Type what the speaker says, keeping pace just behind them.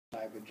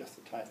with just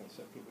the title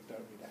so people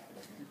don't read ahead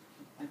of me.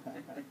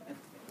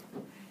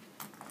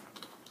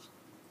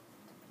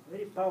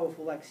 Very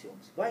powerful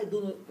axioms. Why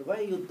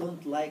you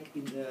don't like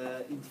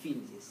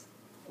infinities?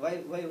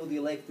 Why would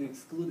you like to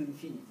exclude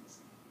infinities?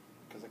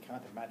 Because I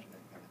can't imagine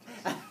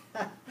infinities.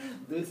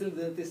 Do you think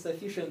that is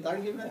sufficient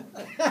argument?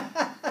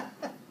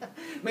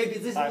 Maybe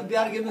this would be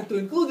argument to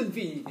include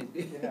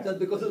infinities, yeah. not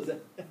because of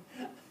that.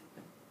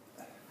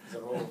 The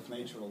role of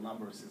natural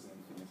numbers is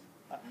infinite.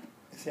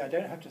 See, I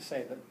don't have to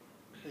say that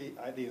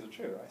these are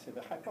true. I say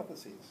the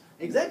hypotheses.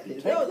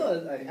 Exactly.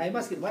 No, I'm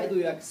asking, why do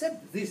you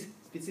accept this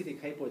specific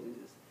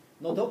hypothesis,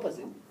 not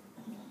opposite?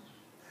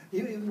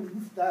 You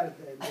even start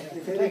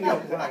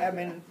I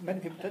mean, many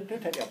people do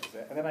take the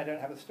opposite, and then I don't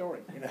have a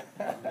story. You know,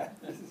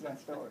 this is my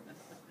story,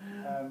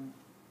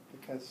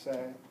 because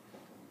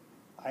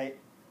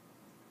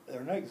there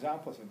are no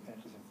examples of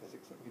infinities in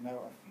physics that we know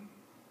of.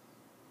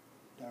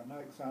 There are no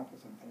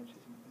examples of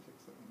infinities in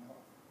physics that we know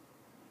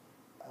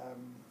of.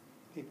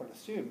 People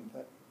assume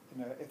that, you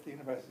know, if the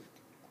universe is,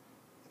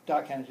 if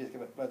dark energy is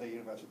going to blow the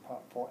universe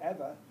apart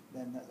forever,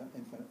 then there's an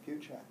infinite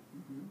future.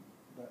 Mm-hmm.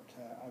 But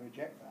I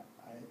reject that.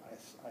 I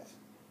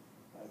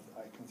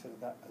consider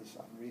that as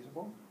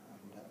unreasonable,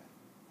 and I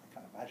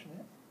can't imagine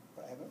it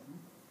forever.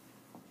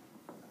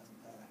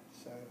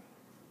 So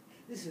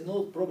this is an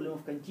old problem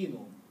of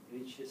continuum,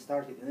 which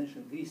started in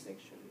ancient Greece,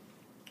 actually.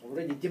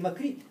 Already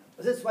Democritus.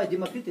 That's why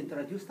Democritus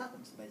introduced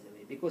atoms, by the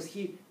way, because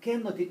he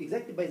cannot,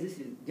 exactly by this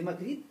reason,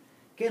 Democritus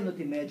cannot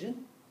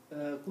imagine,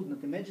 could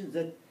not imagine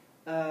that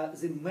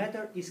the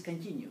matter is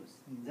continuous.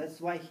 Mm. That's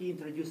why he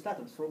introduced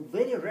atoms. From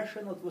very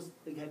rational, it was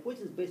a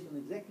hypothesis based on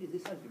exactly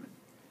this argument.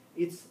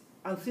 It's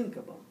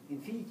unthinkable.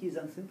 Infinity is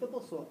unthinkable,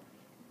 so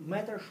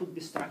matter should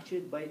be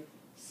structured by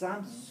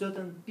some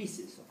certain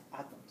pieces of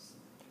atoms.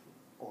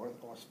 Or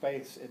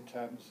space in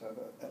terms of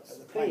the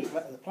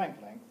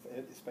Planck length,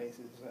 space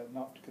is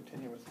not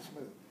continuously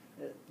smooth.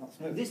 Not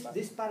smooth.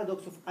 This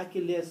paradox of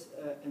Achilles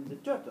and the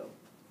turtle,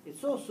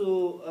 it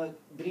also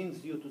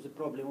brings you to the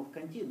problem of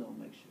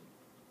continuum, actually.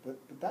 But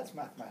that's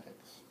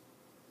mathematics.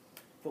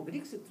 For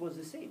Greeks, it was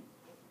the same.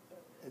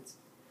 It's,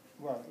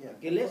 well, yeah.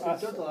 Achilles and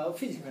turtle are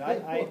physics.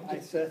 I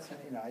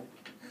certainly, you know,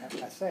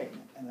 I say,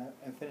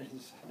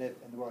 infinities live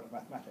in the world of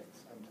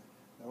mathematics, and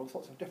there are all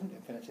sorts of different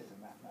infinities in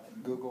mathematics,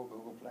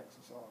 Googleplex,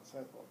 and so on and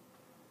so forth.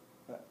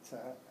 But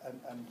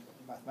and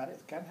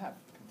mathematics can have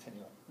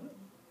continuum.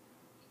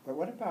 But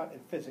what about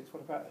in physics?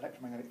 What about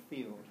electromagnetic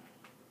field?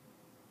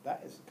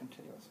 That is a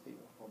continuous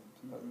field, or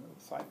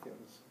psi field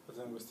is. But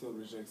then we still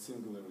reject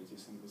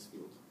singularities in this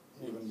field,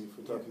 Yes. even if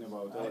we're talking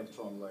about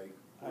electron. Like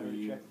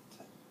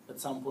at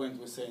some point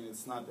we're saying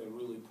it's not a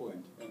really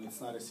point, and it's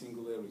not a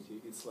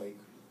singularity. It's like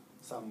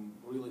some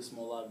really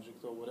small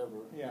object or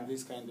whatever. Yeah. And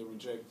this kind of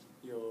reject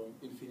your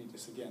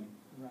infinities again.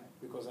 Right.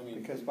 Because I mean.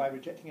 Because by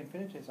rejecting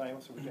infinities, I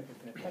also reject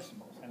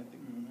infinitesimals.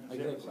 Anything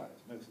zero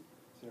size, no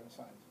zero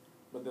size.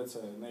 But that's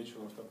a nature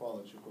of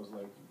topology, because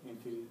like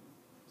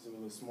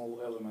infinitesimally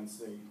small elements,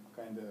 they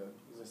kind of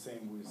is the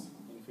same with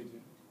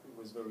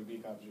with very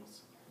big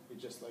objects.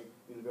 It's just like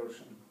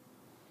inversion.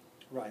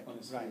 Right. On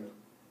a sphere. Right.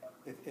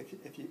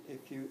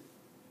 If you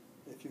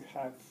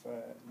have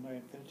no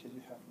infinities,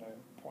 you have no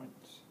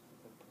points,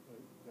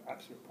 the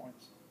absolute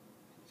points.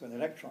 So an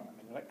electron, I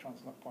mean,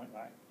 electrons not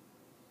point-like.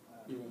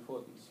 Even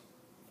photons.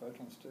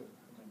 Photons too. I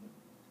mean,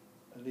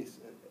 at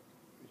least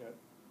we don't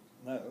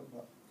know,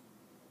 but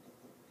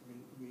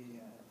the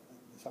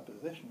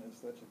supposition is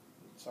that at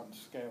some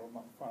scale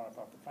not far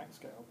above the Planck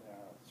scale, they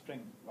are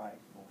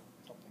string-like or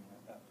something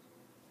like that.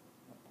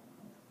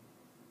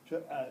 Do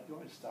you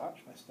want me to start?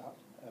 Should I start?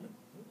 Yes.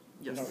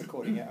 You're not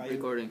recording yet, are you?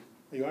 Recording.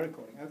 You are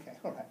recording. Okay,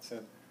 all right.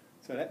 So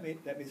let me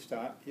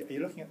start. Are you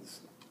looking at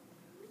this?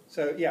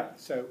 So yeah.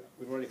 So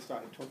we've already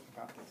started talking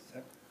about this.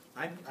 So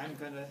I'm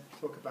going to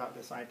talk about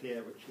this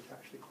idea, which is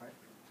actually quite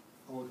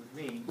old with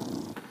me,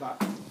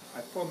 but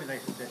I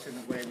formulated it in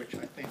a way which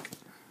I think,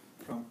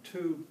 from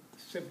two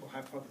simple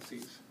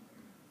hypotheses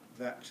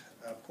that,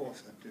 of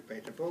course, are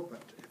debatable,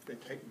 but if they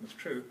take them as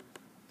true,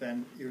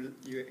 then you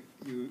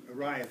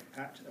arrive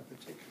at a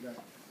particular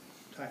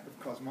type of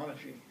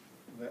cosmology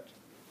that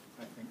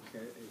I think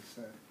is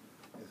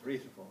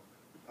reasonable.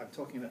 I'm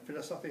talking in a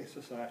philosophy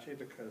society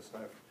because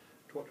I've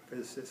talked to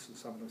physicists, and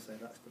some of them say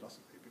that's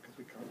philosophy because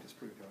we can't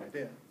disprove your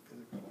idea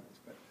physics-wise.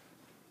 But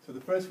so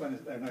the first one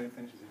is there are no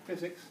infinities in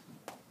physics,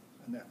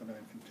 and therefore no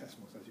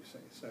infinitesimals, as you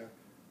say.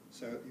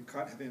 So you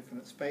can't have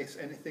infinite space.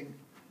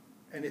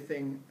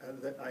 Anything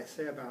that I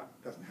say about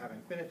doesn't have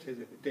infinities.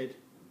 If it did,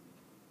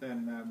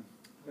 then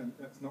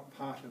that's not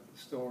part of the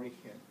story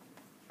here.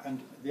 And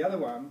the other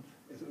one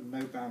is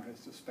no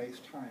boundaries to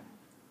space-time.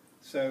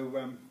 So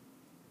when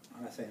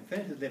I say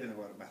infinities live in the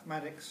world of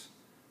mathematics,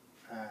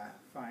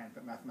 fine,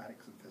 but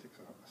mathematics and physics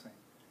are not the same.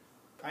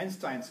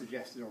 Einstein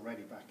suggested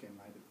already back in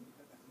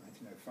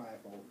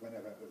 1905 or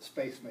whenever that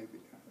space may be,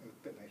 a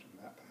bit later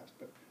than that perhaps,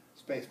 but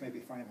space may be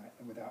finite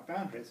and without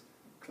boundaries,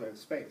 closed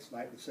space,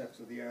 like the surface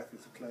of the Earth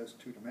is a closed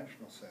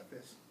two-dimensional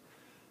surface.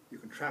 You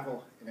can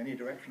travel in any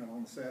direction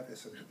along the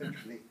surface and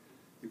eventually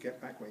you get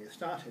back where you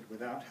started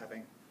without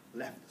having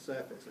left the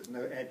surface. There's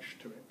no edge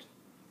to it.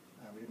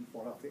 We didn't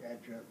fall off the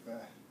edge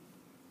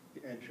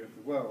of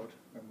the world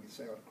when we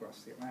sailed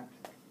across the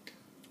Atlantic.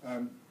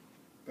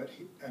 But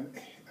he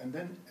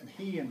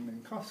and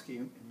Minkowski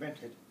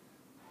invented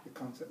the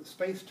concept of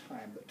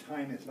space-time, that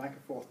time is like a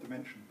fourth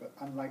dimension, but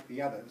unlike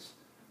the others,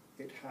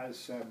 it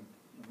has, in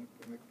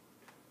the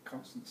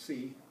constant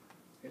c,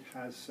 it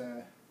has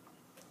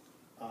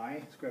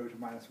I square root of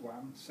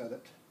 -1, so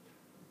that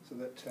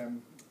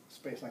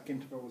space-like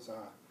intervals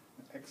are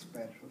x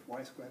squared plus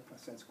y squared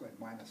plus z squared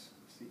minus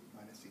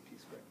ct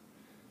squared.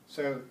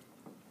 So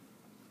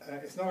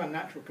it's not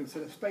unnatural to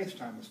consider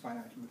space-time as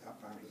finite and without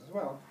boundaries as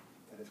well,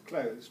 that is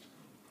closed.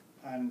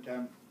 And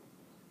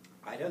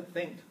I don't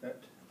think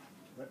that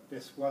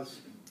this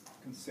was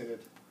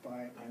considered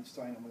by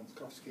Einstein and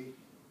Minkowski,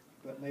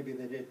 but maybe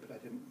they did, but I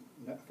didn't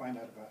find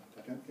out about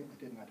it. I don't think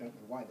they did, and I don't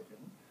know why they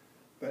didn't.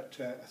 But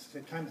as I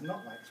say, time is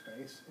not like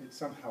space. It's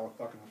somehow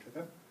orthogonal to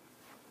them,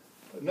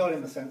 but not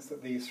in the sense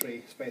that these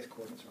three space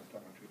coordinates are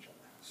orthogonal to each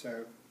other.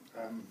 So,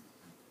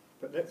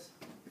 but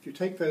if you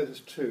take those as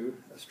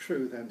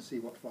true, then see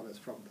what follows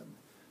from them.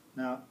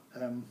 Now,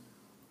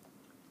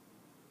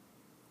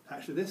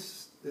 actually,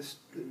 let's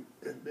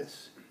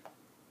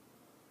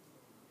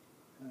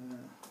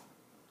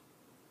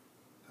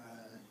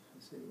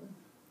see.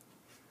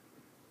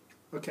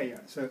 Okay, yeah.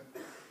 So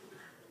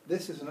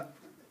this is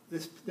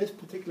this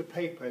particular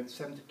paper in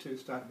 '72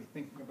 started me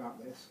thinking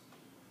about this.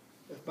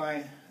 It's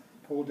by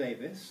Paul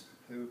Davies,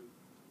 who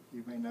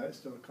you may know is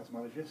still a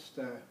cosmologist,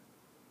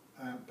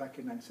 back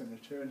in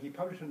 1972, and he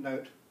published a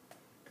note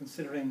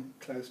considering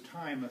closed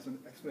time as an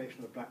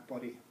explanation of the black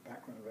body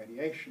background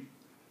radiation,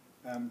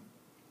 and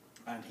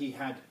he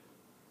had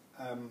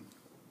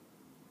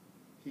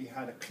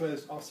a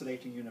closed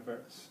oscillating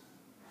universe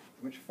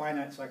in which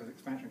finite cycles of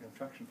expansion and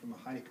contraction from a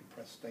highly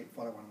compressed state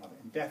follow one another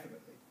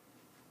indefinitely.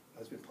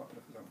 Has been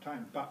popular for some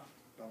time, but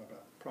blah, blah, blah,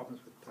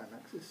 problems with time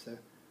axis. So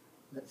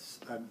let's,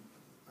 I'm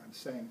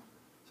saying,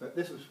 so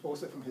this was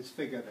also from his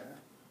figure there,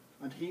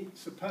 and he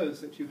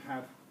supposed that you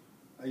have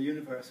a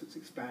universe that's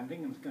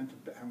expanding and is going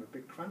to have a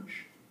big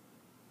crunch,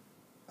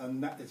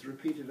 and that is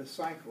repeated as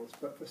cycles,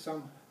 but for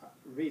some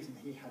reason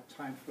he had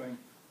time flowing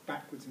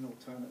backwards in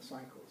alternate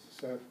cycles.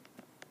 So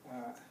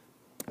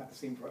that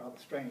seemed rather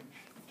strange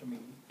to me,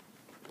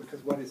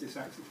 because what is this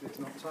axis if it's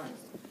not time?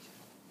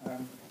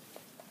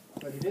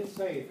 But he did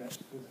say that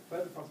there's a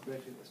further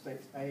possibility that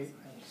states A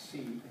and C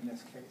in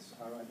this case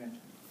are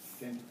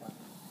identified.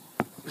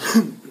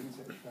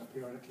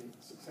 Periodically,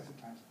 successive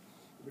times,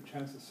 it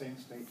returns to the same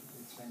state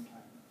at the same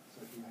time. So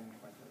he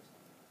identified those.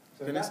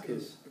 So can I ask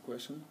you a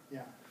question?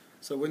 Yeah.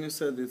 So when you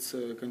said it's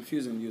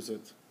confusing, you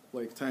said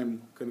like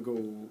time can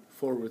go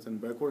forward and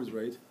backwards,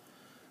 right?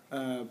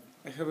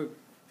 I have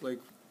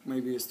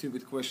maybe a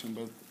stupid question,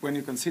 but when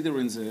you consider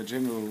in the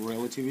general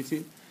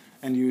relativity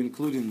and you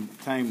including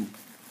time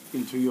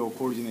into your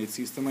coordinate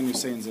system, and you're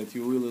saying that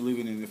you're really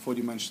living in a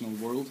four-dimensional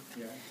world,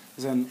 Yeah.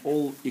 then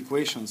all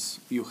equations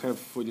you have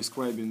for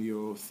describing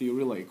your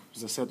theory, like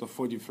the set of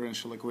four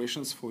differential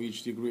equations for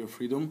each degree of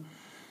freedom,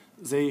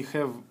 they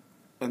have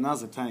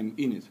another time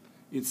in it.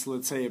 It's,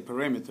 let's say, a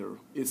parameter.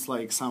 It's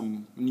like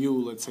some new,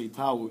 let's say,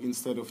 tau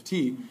instead of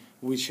t,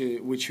 which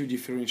you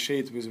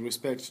differentiate with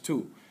respect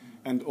to.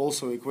 And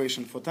also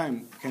equation for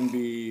time can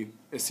be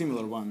a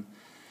similar one.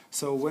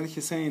 So when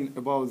he's saying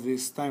about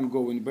this time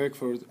going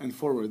backward and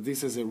forward,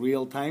 this is a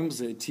real time,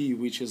 the t,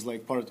 which is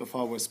like part of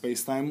our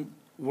space-time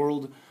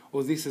world,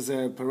 or this is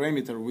a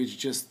parameter which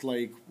just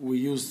like we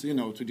use,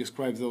 to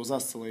describe those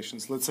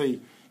oscillations. Let's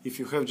say if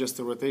you have just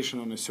a rotation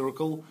on a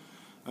circle,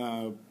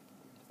 or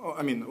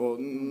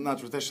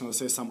not rotation, let's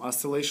say some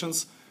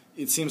oscillations,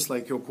 it seems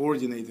like you're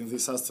coordinating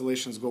these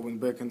oscillations going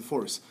back and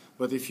forth.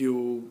 But if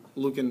you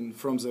looking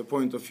from the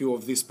point of view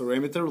of this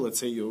parameter, let's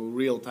say your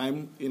real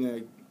time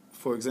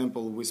for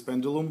example, with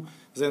pendulum,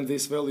 then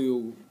this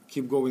value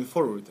keep going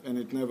forward, and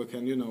it never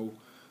can,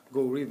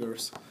 go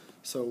reverse.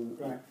 So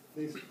right.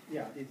 These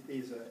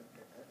are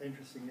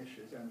interesting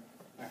issues, and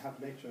I have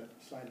later a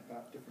slide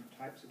about different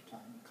types of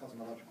time: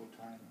 cosmological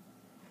time,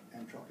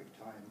 entropic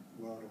time,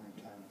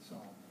 world-oriented time, and so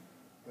on.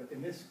 But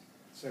in this,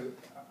 so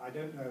I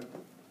don't know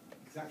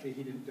exactly.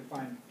 He didn't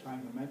define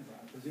time momentum.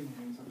 I presume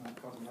he means something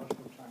like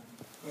cosmological time.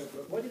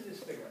 But what is this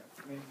figure?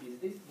 I mean,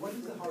 what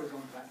is the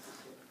horizontal axis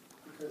here?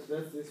 because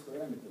that's this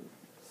parameter.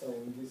 So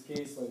in this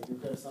case, like you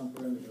have some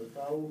parameter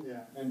tau,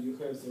 and you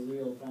have the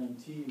real time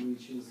t,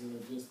 which is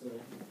just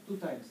two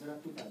times. There are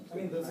two times. I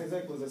mean, that's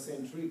exactly the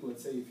same trick.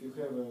 Let's say if you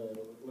have a,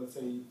 let's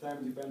say,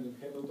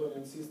 time-dependent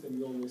Hamiltonian system,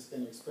 you always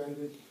can expand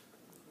it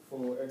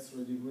for extra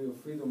degree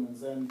of freedom, and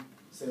then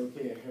say,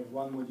 okay, I have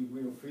one more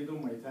degree of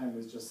freedom. My time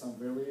is just some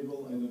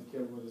variable. I don't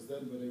care what is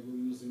that, but I will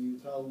use a new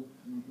tau,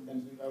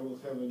 and I will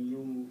have a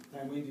new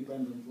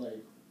time-independent,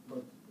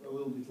 but a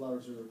little bit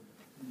larger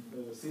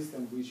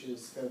system, which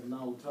is have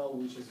now tau,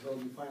 which is well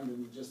defined,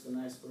 and it's just a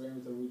nice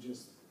parameter, which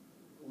just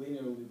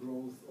linearly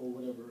growth or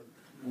whatever,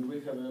 and we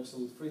have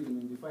absolute freedom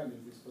in defining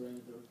this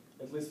parameter,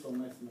 at least from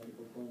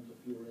mathematical point of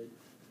view, right?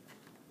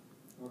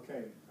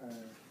 Okay.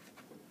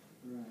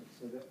 Right,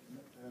 so that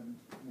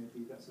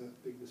maybe that's a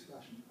big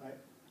discussion. I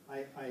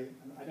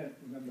don't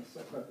remember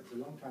so well, it's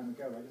a long time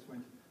ago. I just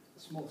went a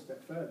small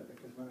step further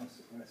because when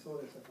I saw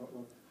this, I thought,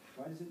 well,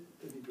 why does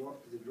he draw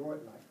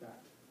it like that?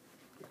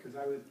 Because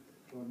I would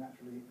draw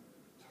naturally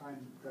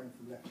time going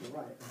from left to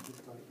right, and he's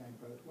got it going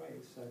both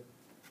ways. So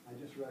I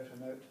just wrote a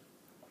note,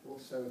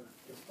 also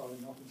just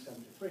following off in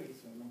 '73,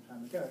 so a long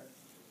time ago,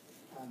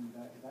 and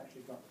it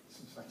actually got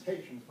some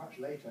citations much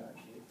later,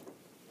 actually,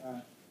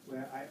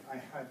 where I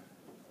had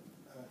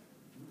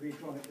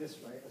redrawn it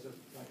this way as a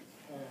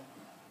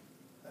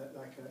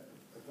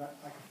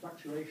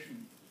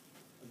fluctuation,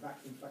 a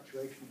vacuum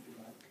fluctuation, if you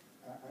like,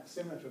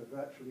 similar to a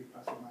virtually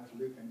plus or minus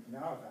loop in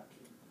our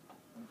vacuum,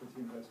 and put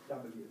the inverse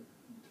W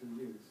and two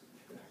U's.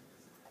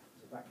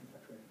 It's a vacuum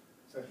fluctuation.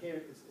 So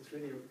here it's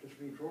really just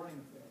redrawing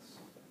of this,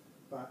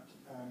 but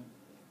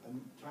and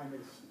time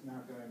is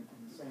now going in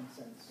the same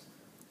sense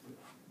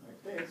like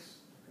this,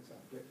 because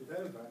I've flipped it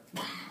over,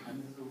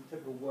 and this is a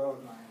typical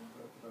world line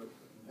of an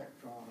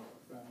electron or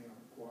a fermion or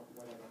quark,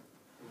 whatever.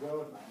 The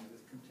world line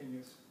is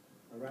continuous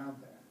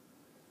around there.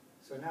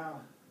 So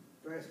now,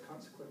 various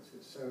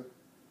consequences. So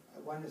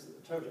one is that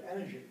the total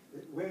energy,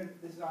 this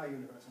is our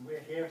universe, and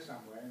we're here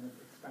somewhere in the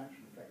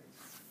expansion phase.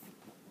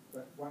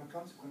 But one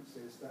consequence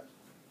is that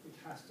it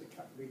has to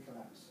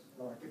recollapse.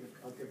 Well, I'll give it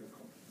a consequence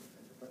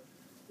later. But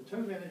the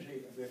total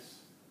energy of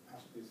this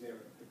has to be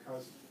zero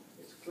because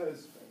it's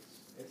closed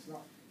space. It's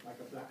not like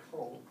a black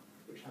hole,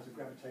 which has a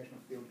gravitational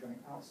field going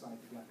outside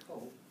the black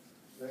hole.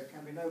 There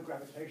can be no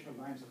gravitational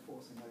lines of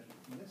force emerging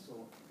from this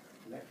or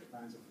electric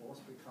lines of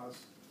force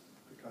because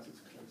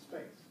it's closed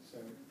space,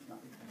 so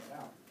nothing can get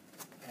out.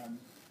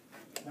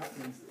 That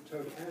means that the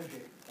total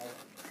energy of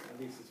at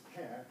least this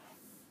pair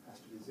has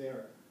to be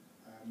zero,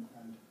 and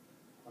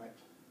quite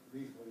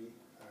reasonably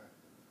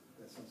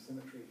there's some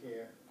symmetry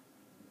here,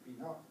 maybe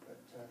not,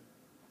 but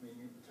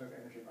meaning the total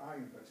energy of our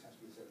universe has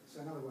to be zero. So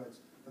in other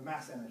words, the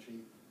mass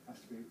energy has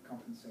to be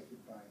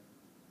compensated by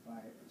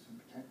some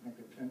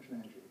negative potential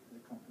energy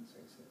that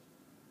compensates it.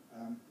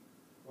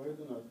 Why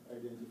do not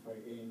identify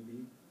A and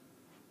B?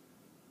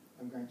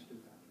 I'm going to do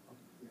that.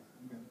 Yeah,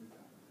 I'm going to do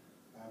that.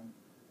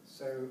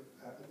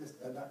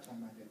 At that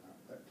time I did not.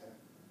 But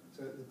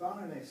so the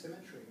Barnum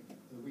asymmetry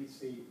that we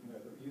see,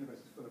 the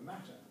universe is full of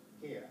matter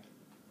here,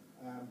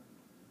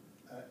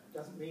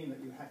 doesn't mean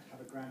that you have to have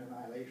a grand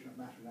annihilation of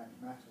matter and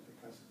antimatter,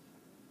 because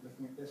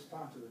looking at this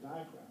part of the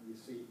diagram, you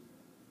see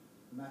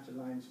matter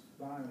lines,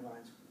 Barnum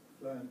lines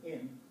flowing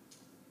in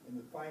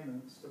the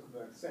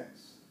Feynman-Stuckelberg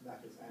sense.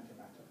 That is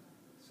antimatter.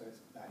 So it's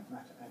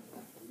matter,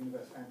 antimatter,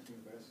 universe,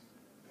 anti-universe,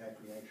 pair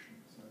creation.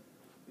 So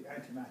the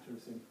antimatter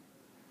is in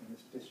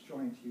this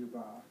disjoint U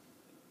bar,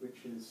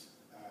 which is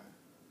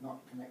not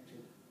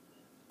connected.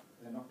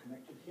 They're not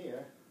connected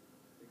here,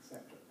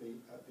 except at the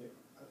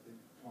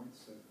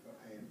points of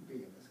A and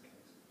B in this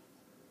case.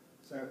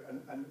 So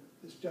and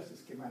it's just a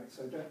schematic.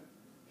 So don't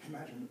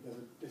imagine that there's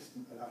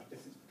a large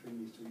distance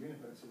between these two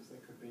universes. They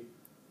could be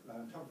right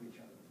on top of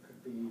each other. It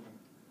could be even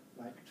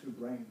like two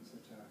brains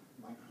that are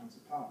microns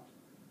apart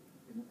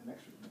in an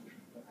extra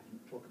dimension. But I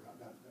didn't talk about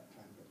that at that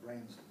time. But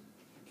brains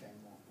became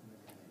more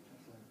familiar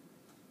later. So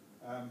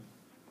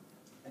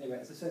anyway,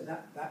 as I said,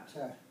 that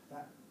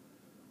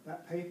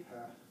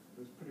paper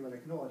was pretty well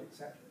ignored,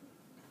 except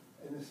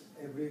in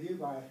a review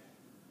by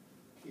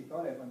Keith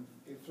Olive on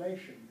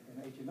inflation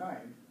in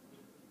 '89,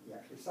 he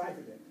actually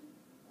cited it,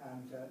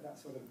 and that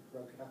sort of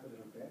broke it up a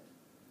little bit.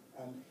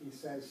 And he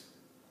says,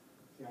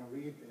 I'll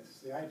read this,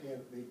 the idea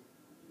that the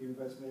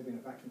universe may be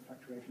in a vacuum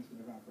fluctuation has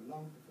been around for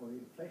long before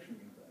the inflation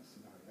universe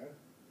scenario,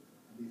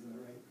 and these are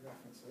the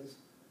references.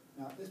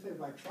 Now, this paper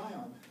by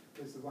Tryon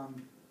is the one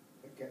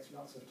that gets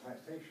lots of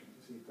citations.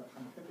 You see, you've got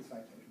 150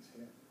 citations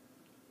here.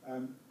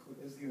 Called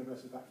Is the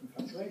Universe a Vacuum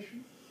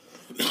Fluctuation?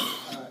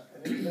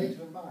 And it's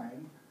later than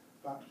mine,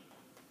 but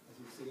as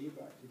you see,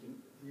 but he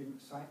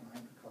didn't cite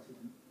mine because he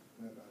didn't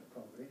know about it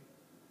probably.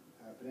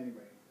 But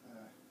anyway,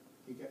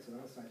 he gets a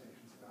lot of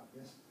citations about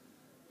this.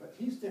 But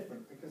he's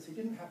different because he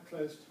didn't have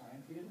closed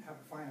time, he didn't have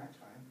a finite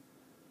time,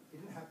 he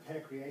didn't have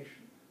pair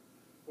creation.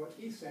 What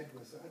he said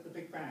was that at the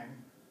Big Bang,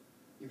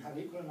 you had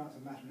equal amounts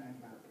of matter and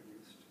antimatter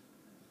produced.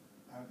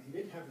 He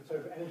did have the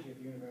total energy of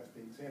the universe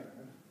being zero,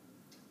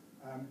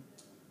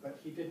 but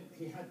he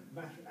had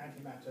matter and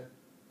antimatter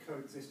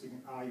coexisting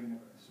in our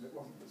universe, so it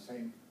wasn't the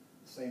same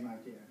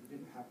idea. He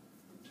didn't have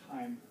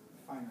time,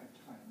 finite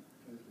time,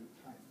 closed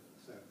loop time,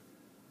 so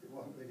it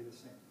wasn't really the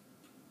same.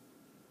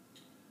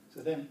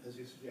 So then, as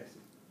you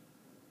suggested,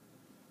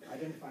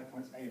 identify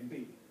points A and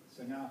B.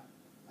 So now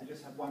I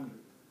just have one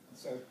loop. And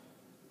so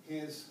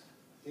here's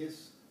the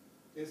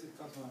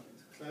cosmology.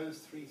 It's a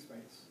closed 3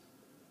 space,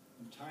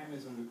 and time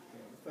is a loop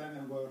here. The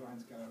Fermion world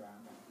lines go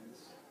around like this.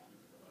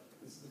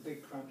 This is the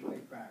Big Crunch,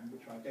 Big Bang,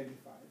 which I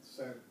identified.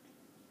 So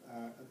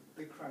a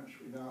Big Crunch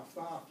in our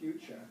far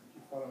future, if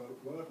you follow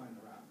a world line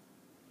around,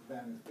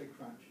 then there's Big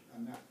Crunch,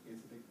 and that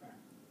is the Big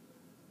Bang.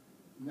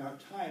 Now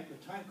the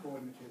time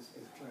coordinate is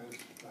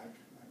closed like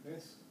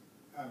this,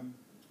 and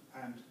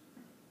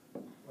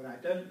what I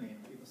don't mean,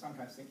 people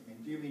sometimes think,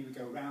 do you mean we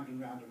go round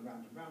and round and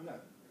round and round? No,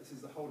 This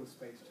is the whole of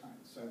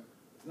space-time. So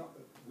it's not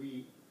that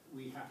we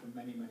happen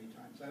many, many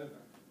times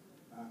over.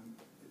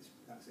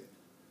 That's it.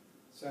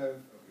 So,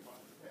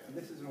 and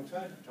this is an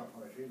alternative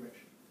topology,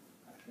 which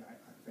actually I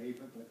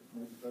favour, but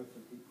maybe both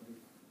are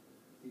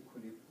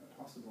equally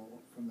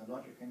possible from the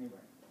logic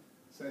anyway.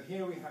 So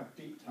here we have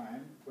deep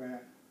time,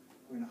 where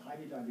we're in a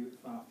highly dilute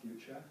far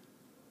future,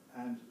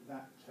 and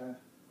that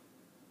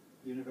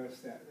universe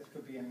there, this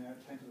could be in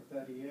 10 to the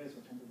 30 years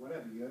or 10 to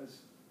whatever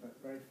years, but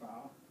very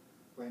far,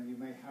 when you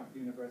may have the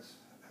universe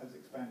has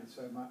expanded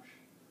so much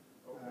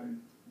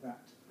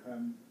that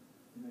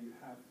you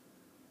have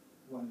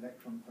 1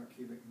 electron per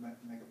cubic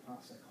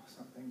megaparsec or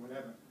something,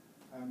 whatever.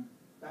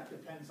 That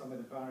depends on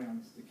whether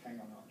baryons decay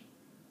or not.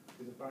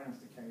 If the baryons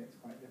decay, it's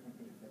quite different,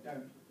 but if they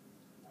don't,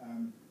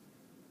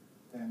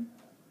 then,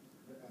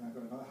 and I've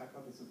got another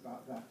hypothesis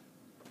about that,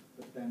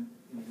 but then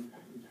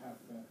you'd have,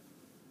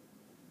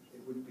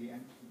 it wouldn't be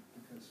empty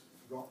because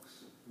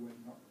rocks would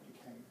not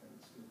decay, they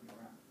would still be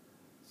around.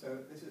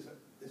 So this is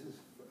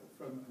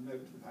from a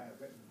note that I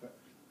have written, but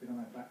been on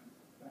my back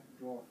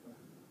drawer for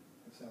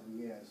several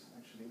years,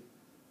 actually.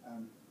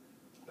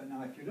 But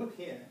now if you look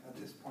here at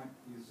this point,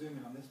 you zoom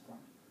in on this point,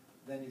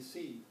 then you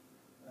see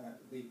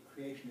the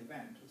creation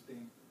event as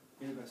being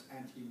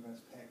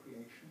universe-anti-universe pair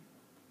creation,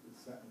 with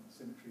certain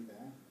symmetry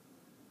there,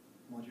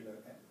 modulo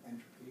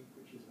entropy,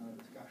 which is another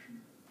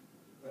discussion.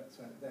 But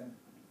so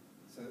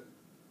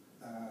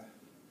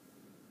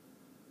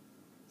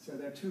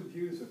there are two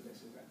views of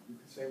this event. You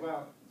could say,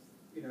 well,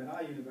 in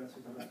our universe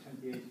we've got about 10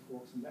 to the 80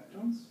 quarks and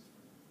leptons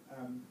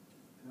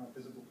in our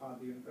visible part of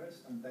the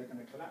universe, and they're going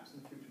to collapse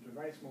in the future to a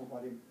very small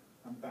volume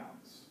and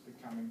bounce,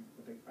 becoming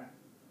the Big Bang.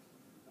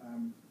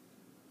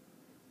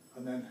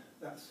 And then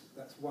that's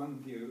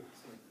one view,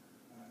 sort of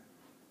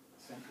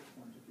central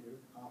point of view,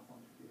 our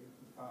point of view,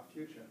 the far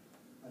future.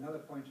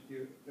 Another point of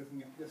view,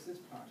 looking at just this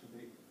part of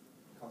the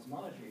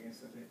cosmology, is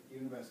that the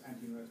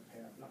universe-anti-universe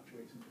pair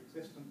fluctuates into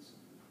existence,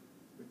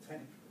 with 10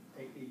 to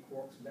 80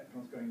 quarks and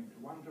leptons going into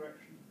one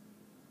direction,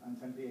 and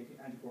 10 to the 80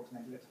 antiquarks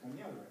and antileptons going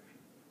in the other direction,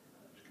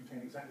 which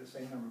contain exactly the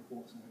same number of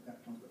quarks and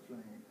leptons but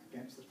flowing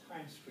against the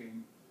time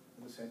stream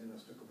of the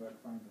cellular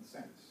Stuckelberg-Feinman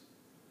sense.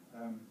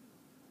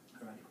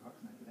 For antiquarks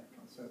and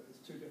antileptons. So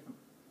there's two different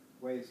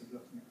ways of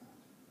looking at that.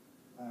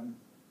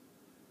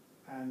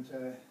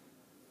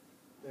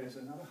 There's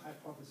another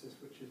hypothesis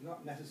which is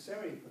not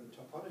necessary for the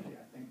topology,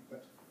 I think,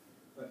 but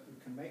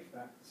you can make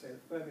that, say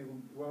the Fermi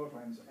world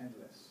lines are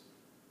endless.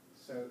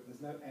 So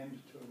there's no end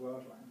to a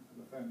world line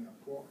of a fermion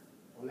quark,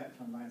 or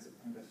lepton lines that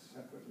end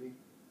separately,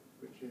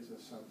 which is a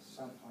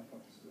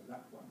sub-hypothesis of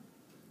that one.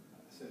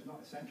 So it's not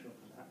essential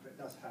for that, but it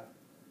does have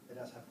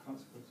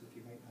consequences if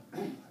you make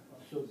that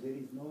hypothesis. So there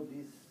is no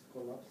this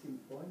collapsing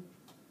point,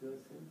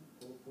 you're saying?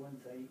 All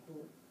points are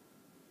equal?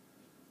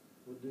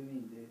 What do you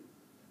mean?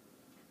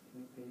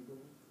 Can you go?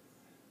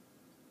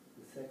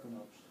 The second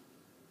option.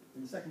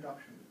 In the second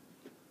option,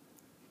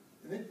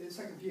 the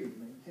second view, you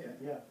mean, here?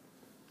 Yeah.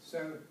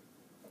 So,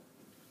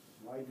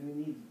 Why do you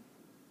need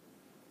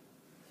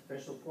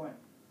special point?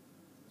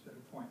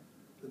 special point.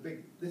 I'm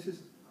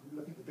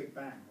looking at the Big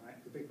Bang,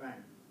 right? The Big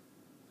Bang.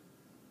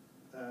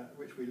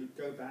 Which we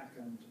go back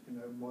and,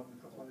 modern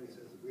cosmology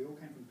says that we all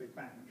came from the Big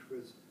Bang, which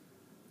was,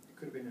 it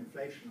could have been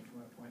inflation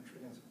from a point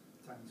trillions of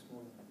times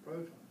smaller than a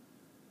proton.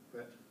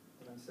 But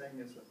what I'm saying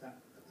is that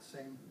at the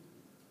same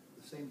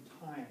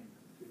time,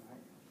 if you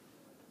like,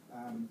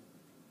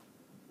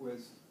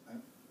 was,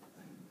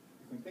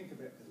 you can think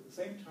of it as at the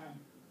same time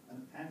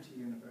an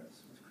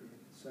anti-universe was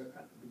created. So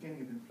at the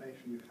beginning of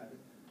inflation, you had a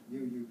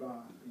new U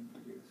bar being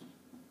produced,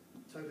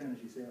 total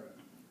energy zero.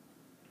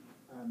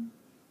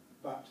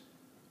 But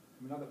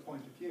from another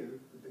point of view,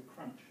 the big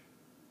crunch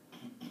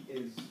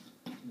is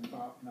in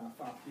our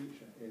far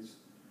future is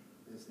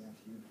the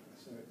anti-universe.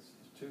 So it's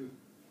two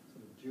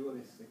sort of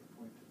dualistic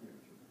point of view.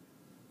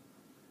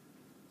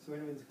 So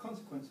anyway, the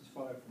consequences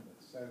follow from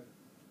this. So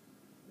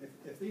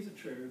if these are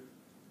true,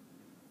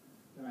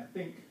 then I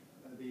think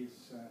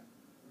these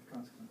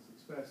consequences.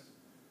 First,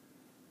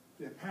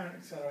 the apparent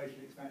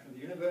accelerated expansion of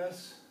the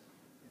universe,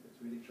 if it's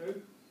really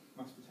true,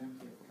 must be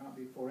temporary. It can't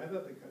be forever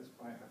because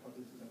by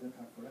hypothesis I don't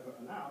have forever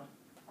allowed.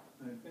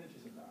 No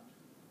infinity is allowed.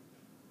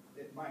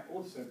 It might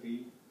also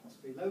be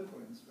possibly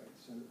local in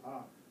space, so that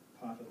our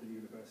part of the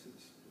universe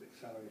is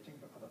accelerating,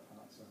 but other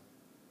parts are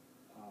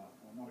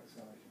not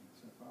accelerating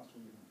so fast or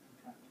even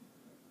contracting.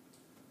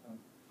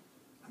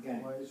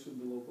 Again, Why it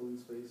should be local in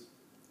space?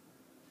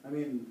 I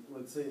mean,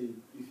 let's say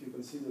if you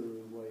consider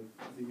like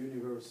the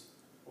universe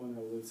on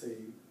a, let's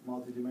say,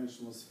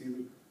 multidimensional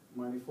spheric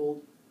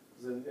manifold,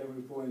 then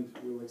every point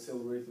will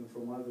accelerate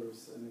from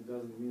others, and it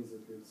doesn't mean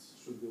that it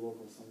should be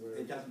local somewhere.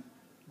 it doesn't.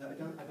 No, I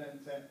don't.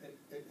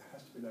 It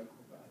has to be local,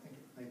 but I think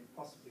it may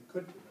possibly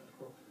could be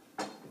local.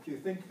 If you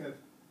think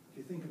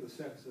of the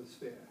surface of a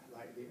sphere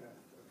like the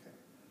Earth, okay,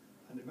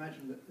 and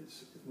imagine that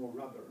it's more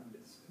rubber and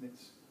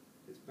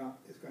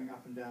it's going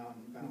up and down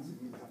and bouncing.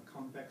 You have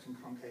convex and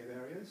concave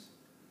areas,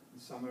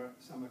 and some are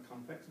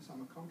convex and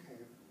some are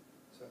concave.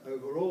 So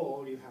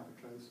overall, you have a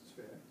closed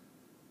sphere,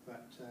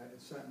 but in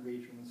certain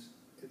regions,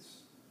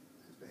 it's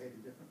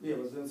behaving differently.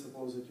 Yeah, but then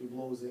suppose that you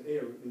blow the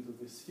air into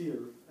the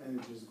sphere and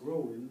it's just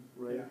growing,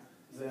 right? Yeah.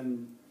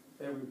 Then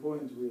every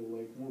point will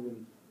like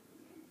moving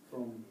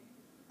from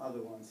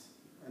other ones,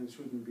 and it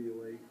shouldn't be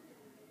like.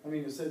 I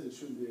mean, you said it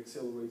should be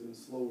accelerating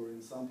slower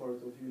in some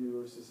part of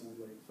universes and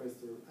like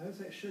faster. I don't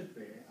say it should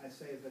be. I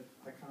say that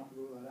I can't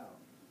rule that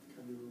out.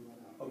 Can we rule that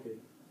out? Okay.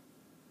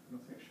 I don't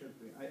think it should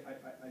be.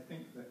 I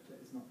think that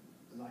it's not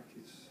a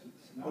likely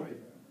scenario. Okay.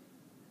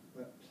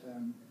 But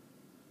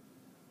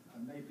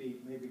and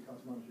maybe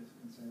cosmologists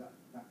can say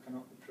that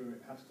cannot be true.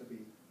 It has to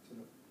be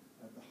sort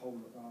of the whole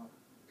of our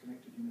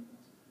connected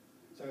universe.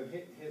 So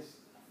here's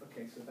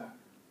okay. So that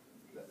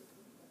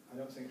I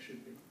don't think it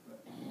should be,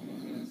 but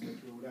let's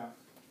get ruled out.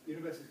 The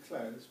universe is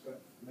closed,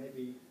 but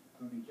maybe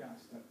only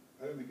just that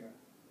omega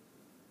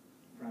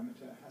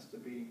parameter has to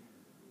be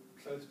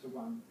close to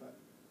 1, but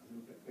a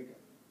little bit bigger.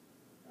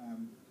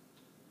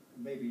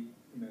 Maybe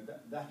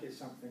that is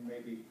something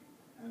maybe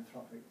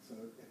anthropic. So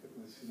if it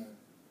was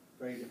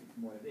very different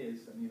from what it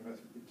is, then the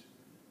universe would be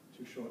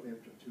too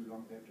short-lived or too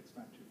long-lived,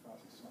 expand too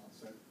fast, and so on.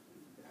 So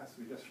it has to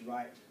be just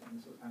right in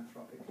the sort of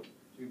anthropic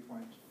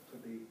viewpoint to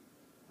be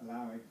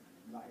allowing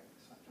life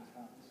such as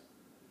ours.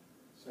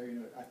 So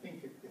I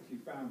think if you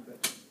found that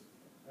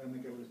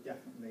omega was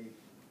definitely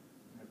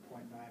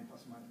 0.9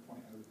 plus or minus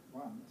 0.01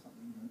 or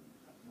something,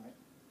 that might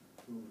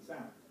rule this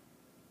out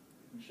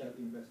and show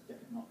the universe is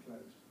definitely not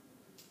closed.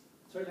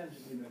 Total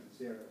energy of the universe is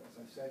zero, as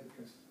I said,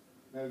 because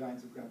no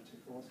lines of gravity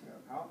force go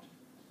out.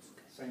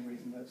 Same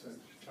reason that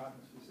charge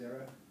must be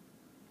zero,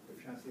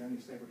 which has the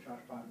only stable charge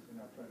particles in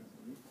our protons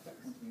and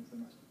electrons, means there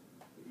must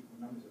be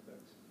equal numbers of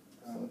those.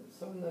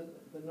 So in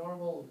the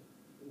normal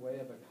way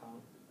of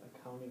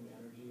accounting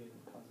energy in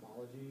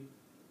cosmology,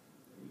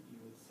 you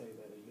would say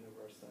that a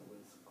universe that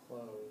was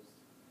closed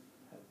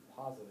had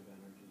positive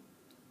energy,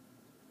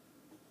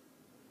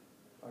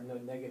 or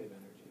no, negative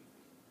energy.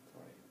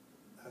 Right.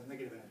 Has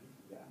negative energy.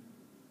 Yeah.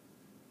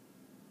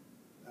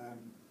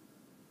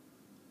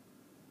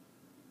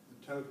 The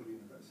total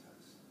universe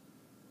has.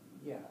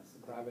 Yes,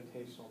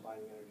 gravitational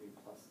binding energy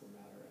plus the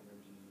matter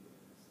energy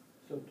is.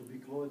 So to be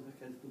closed, it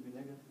has to be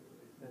negative?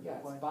 Is that Yeah, the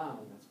it's point?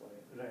 bound. That's why.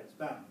 Right, it's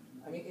bound.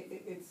 I mean,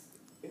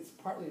 it's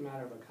partly a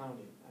matter of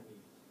accounting. I mean,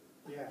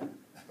 Yeah.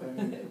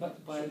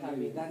 but I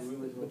mean that's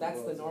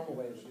the normal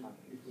way of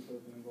accounting. If we're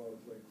talking about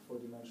like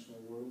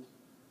 4-dimensional world,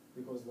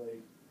 because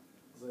like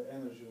the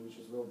energy which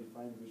is well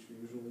defined, which we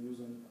usually use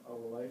in our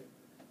life,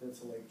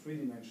 that's like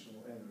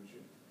 3-dimensional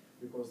energy.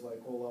 Because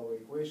like all our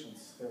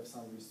equations have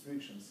some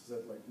restrictions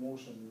that like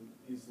motion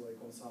is like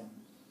on some,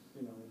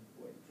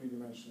 like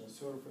 3-dimensional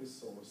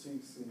surface or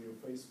 6 in your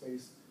phase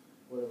space,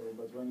 whatever.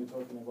 But when you're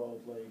talking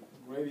about like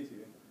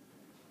gravity,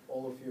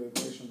 all of your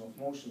equation of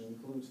motion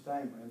includes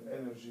time and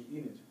energy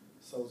in it.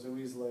 So there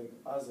is like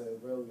other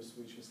values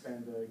which is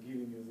kind of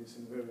giving you this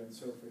invariant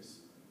surface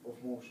of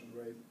motion,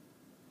 right?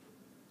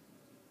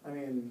 I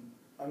mean,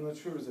 I'm not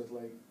sure that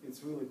like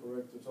it's really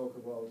correct to talk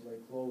about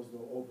like closed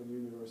or open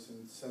universe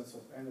in sense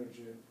of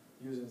energy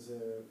using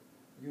the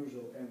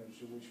usual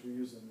energy which we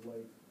use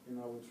in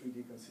our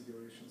 3D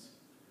considerations.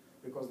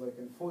 Because like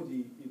in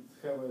 4D, it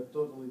have a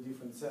totally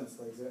different sense,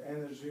 like the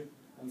energy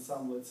and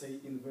some, let's say,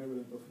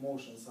 invariant of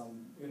motion,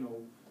 some,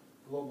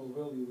 global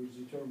value which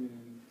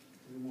determining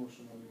the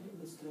motion of it.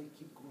 Let's try to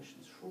keep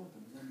questions short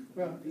and then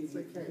Well, we it's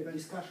okay, have but-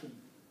 discussion.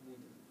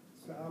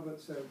 So Albert,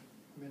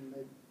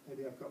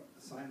 maybe I've got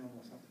a sign on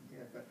or something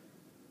here, but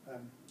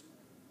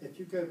if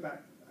you go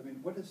back,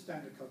 what is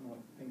standard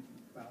cosmology thinking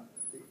about,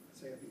 at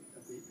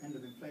the end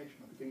of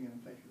inflation or beginning of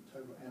inflation, the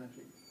total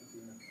energy of the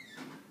universe?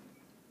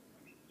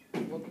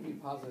 What could be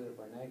positive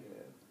or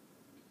negative?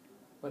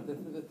 But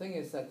the thing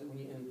is that when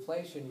you in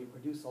inflation, you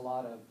produce a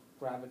lot of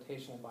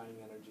gravitational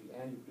binding energy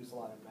and you produce a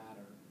lot of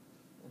matter,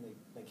 and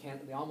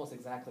they almost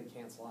exactly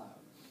cancel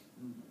out.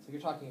 So you're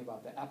talking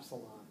about the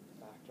epsilon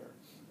factor.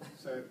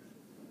 So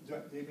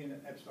do you mean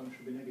that epsilon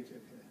should be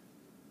negative here?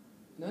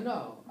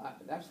 No,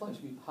 epsilon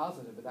should be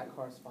positive, but that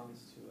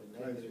corresponds to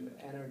a negative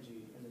Closed.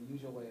 energy in the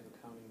usual way of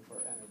accounting for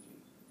energy.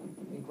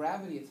 In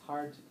gravity, it's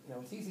hard to,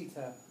 it's easy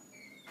to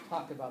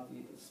talk about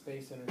the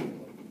space energy,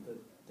 like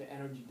the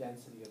energy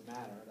density of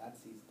matter.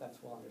 That's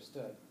well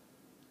understood.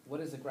 What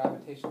is the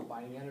gravitational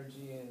binding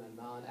energy in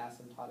a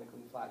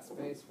non-asymptotically flat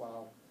space?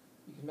 Well,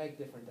 you can make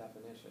different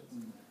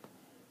definitions.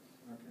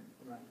 Okay,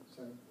 right.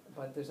 So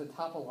But there's a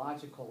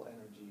topological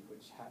energy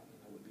which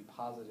would be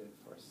positive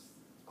for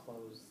a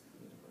closed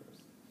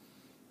universe.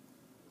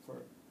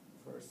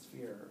 For a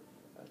sphere,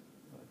 a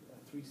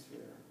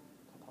 3-sphere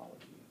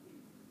topology.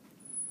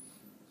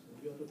 So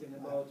you're talking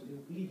about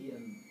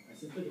Euclidean,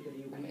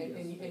 asymptotically Euclidean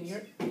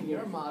space. In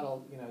your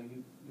model, you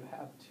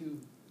have 2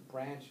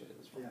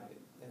 branches, right?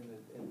 Yeah.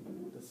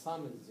 And the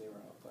sum is 0,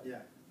 but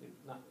yeah,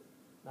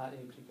 not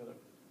any particular.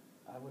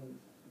 I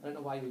don't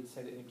know why you would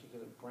say that any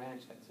particular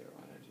branch had 0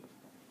 energy.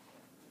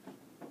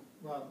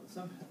 well, the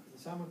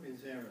sum would be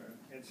 0.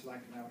 It's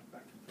like an outer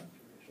vacuum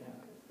fluctuation. Yeah.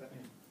 But,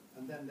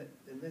 and then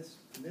in this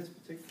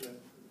particular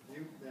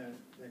view,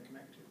 they're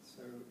connected.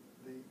 So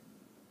the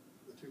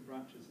 2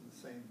 branches are the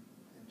same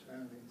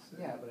internally. So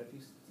Yeah, but if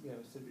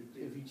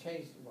you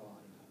change, well, I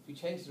don't know. you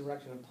change the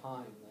direction of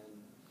time,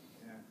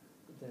 Yeah.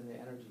 then the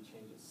energy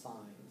changes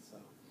sign. So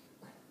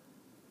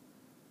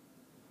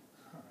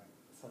All right.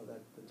 so that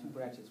the two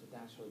branches would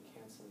naturally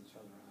cancel each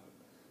other out.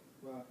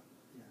 Well,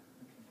 yeah,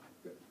 okay.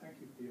 Good.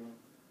 Thank you for your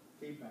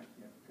feedback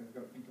here, because I've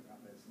got to think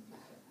about those things.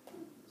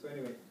 So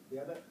anyway,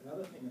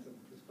 another thing is that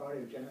this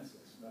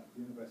baryogenesis, that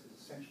the universe is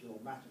essentially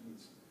all matter,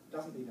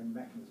 doesn't need a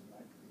mechanism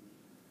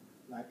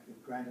like the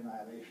grand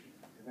annihilation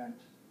event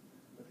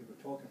that people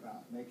talk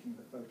about, making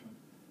the photon.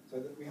 So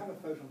that we have a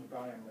photon to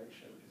baryon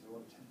ratio, which is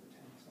order 10 to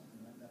 10 or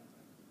something like that.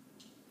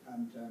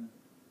 And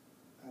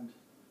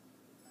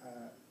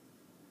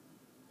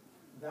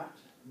that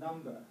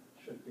number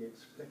should be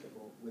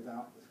explicable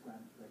without this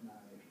grand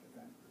annihilation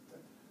event.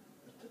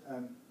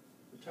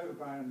 The total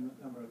baryon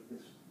number of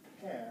this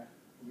pair,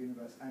 the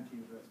universe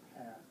anti-universe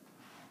pair,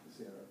 is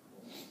 0, of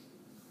course.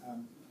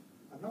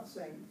 I'm not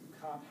saying you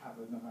can't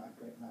have a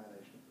great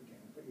annihilation at the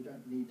beginning, but you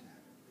don't need to have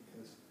it,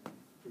 because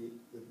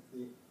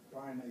the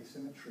baryon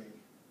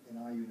asymmetry in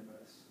our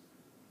universe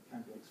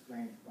can be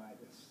explained by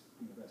this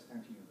universe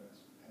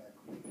anti-universe pair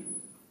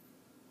creation.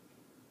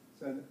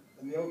 So,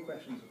 and the old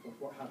questions, of course,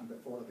 what happened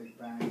before the Big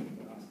Bang?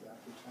 You ask that,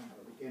 we turn out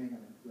the beginning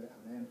and then will it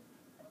have an end?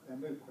 They're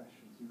moot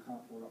questions. You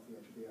can't fall off the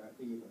edge of the earth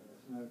either.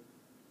 There's no,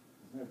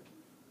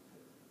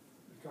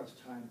 because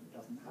time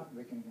doesn't have a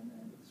beginning and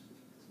end. It's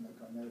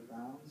got no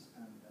bounds,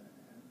 and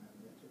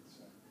yet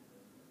it's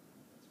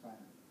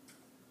finite.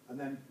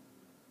 And then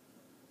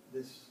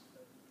this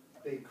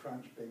big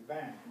crunch, Big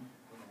Bang,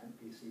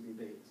 BCBB,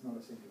 it's not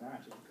a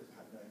singularity because it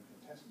had no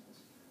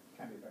infinitesimals. It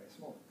can be very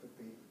small. It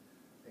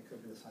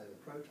could be the size of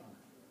a proton,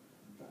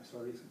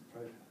 so a recent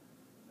proton,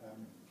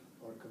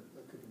 or it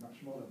could be much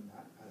smaller than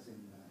that, as in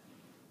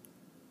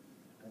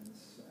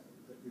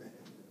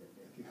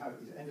if you have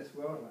these endless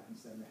world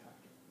lines, then they have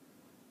to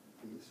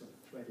be sort of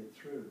threaded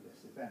through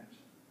this event.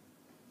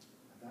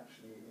 And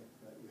actually,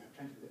 if you have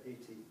 10 to the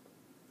 80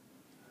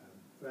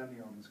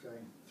 fermions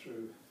going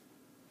through,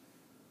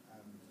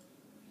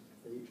 if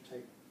they each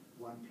take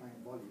one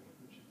Planck volume,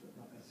 which is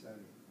not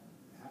necessarily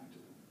they have to,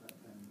 but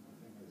then the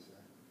thing is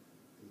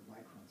the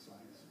micron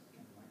size,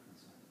 can be micron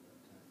size.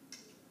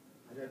 But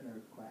I don't know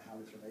quite how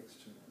this relates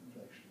to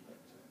inflation, but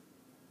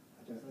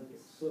I don't think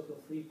it's sort of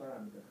free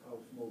parameter.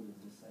 How small is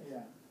this size?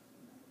 Yeah.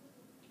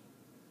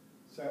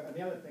 So, and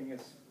the other thing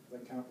is there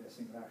cannot be a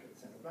singularity at the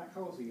center of black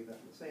holes either,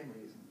 for the same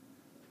reason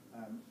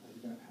as you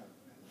don't have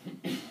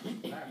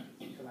singularities.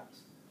 You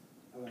collapse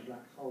of a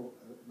black hole,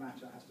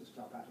 matter has to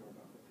stop at or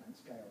above the Planck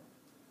scale.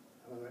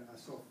 Although I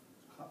saw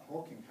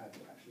Hawking had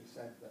actually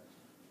said that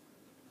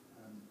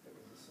it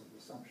was a sort of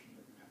assumption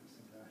that you have a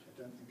singularity. I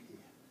don't think he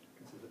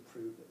considered it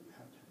proved that you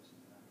have to have a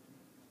singularity.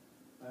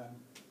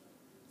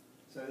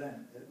 So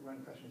then, one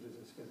question is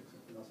this physics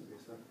or philosophy?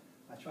 So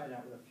I tried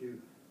out with a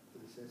few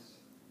physicists,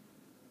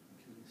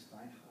 including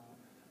Steinhardt,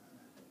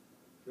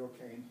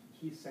 Durkheim.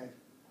 He said,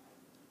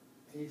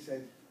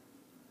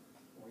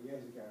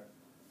 years ago,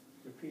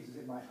 your piece is,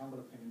 in my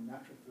humble opinion,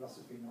 natural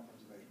philosophy, not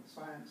observational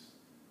science.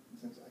 And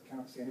since I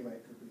cannot see any way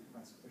it could be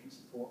find sufficient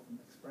support from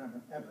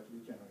experiment ever to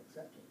be generally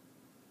accepted.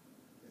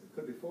 It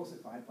could be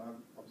falsified by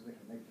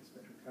observation of negative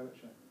spectral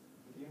curvature.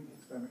 If you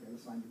experiment the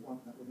other sign you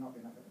want, that would not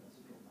be enough evidence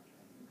to draw much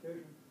of any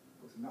conclusion.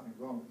 Of course, there's nothing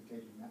wrong with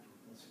engaging in natural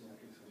philosophy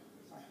after you study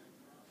science.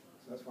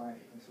 So that's why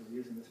I'm sort of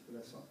using this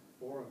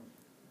forum,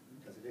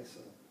 because it is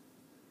sort of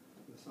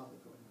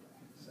philosophical.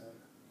 So,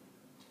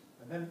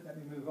 and then let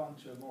me move on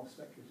to a more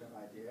speculative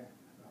idea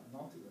about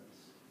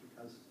multiverse,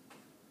 because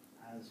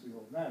as we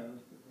all know,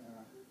 there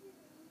are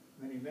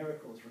many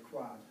miracles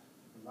required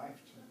for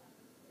life to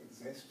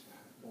exist, to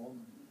have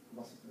form, and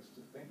philosophers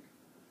to think.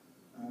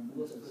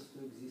 Philosophers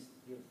to exist,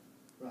 yes.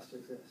 For us to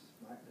exist,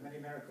 right? Many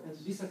miracles. And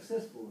to be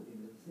successful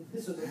in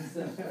this sort of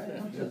sense, right?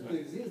 Not just to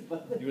exist,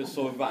 but You're a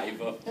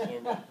survivor. Not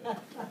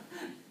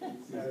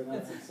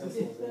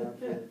successful, they are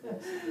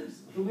philosophers.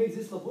 to make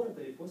this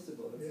laboratory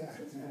possible. It's Yeah,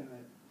 successful.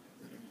 right.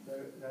 So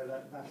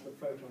that's the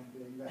proton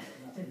being less, and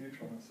that's the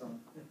neutron and so on.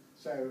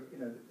 So, you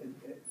know, in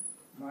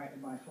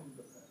my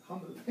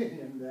humble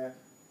opinion, it's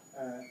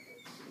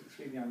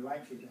extremely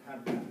unlikely to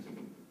have that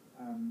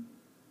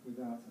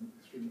without an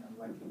extremely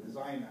unlikely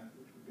designer,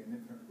 which would be an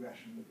infinite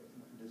regression because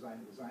you can design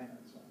a designer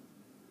and so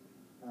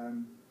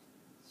on.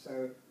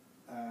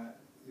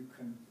 You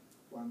can,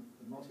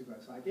 the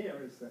multiverse idea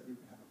is that you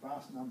can have a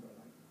vast number,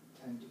 like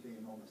 10 to the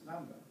enormous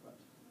number, but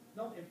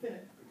not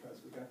infinite because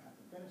we don't have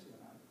infinity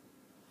allowed.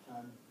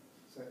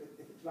 So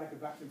it's like a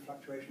vacuum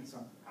fluctuation in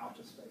some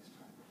outer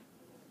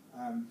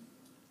space-time.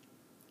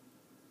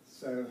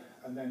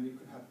 And then you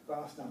can have a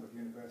vast number of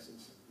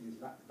universes, these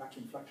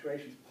vacuum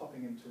fluctuations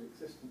popping into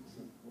existence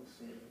and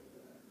also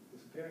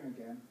disappearing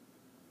again.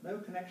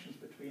 No connections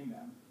between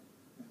them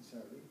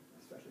necessarily,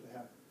 especially they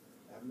have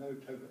no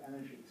total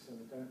energy, so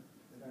they don't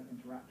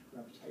interact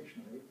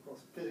gravitationally. Of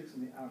course, physics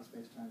in the outer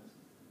space-time is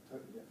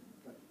totally different,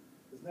 but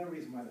there's no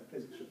reason why the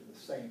physics should be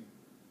the same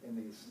in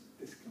these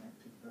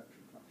disconnected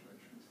virtual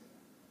fluctuations here.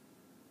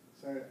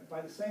 So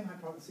by the same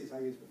hypotheses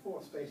I used before,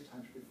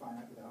 space-time should be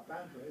finite without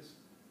boundaries.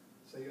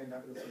 So you end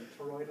up with a sort of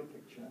toroidal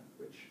picture,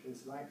 which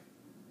is like,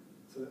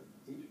 so that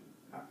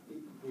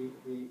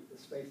the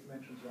space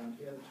dimensions around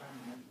here, the time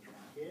dimensions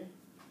around here,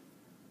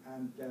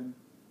 and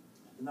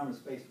the number of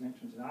space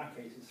dimensions in our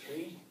case is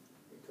 3.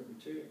 It could be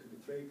 2, it could be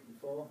 3, it could be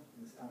 4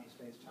 in this outer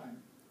space-time.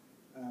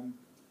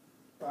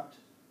 But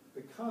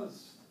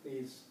because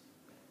these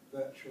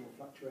virtual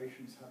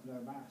fluctuations have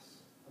no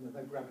mass, and there's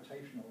no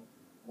gravitational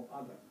or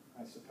other,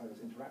 I suppose,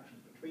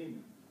 interactions between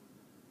them,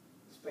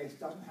 space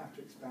doesn't have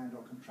to expand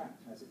or contract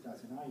as it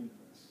does in our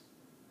universe.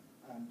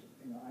 And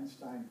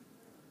Einstein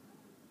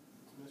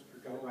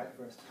got it right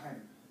first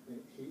time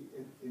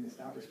in this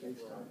outer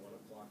space-time.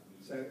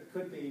 So it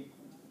could be,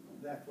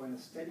 therefore, in a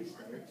steady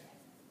state,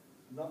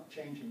 not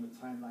changing with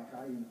time like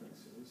our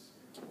universe is.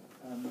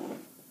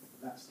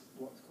 That's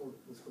was called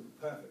the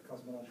perfect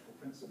cosmological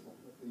principle,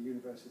 that the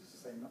universe is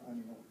the same not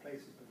only in all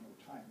places but in all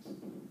times.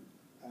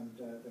 And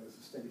there was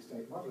a steady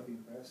state model of the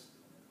universe,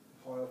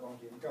 Hoyle,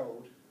 Bondi, and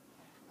Gold,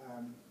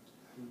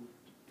 who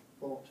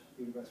thought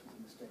the universe was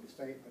in a steady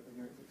state, but they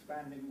knew it's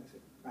expanding as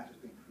matter's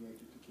being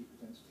created to keep the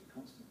density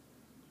constant.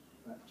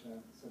 But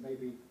so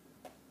maybe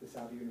this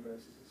outer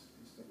universe is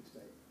in steady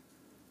state.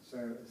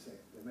 So as I say,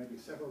 there may be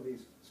several of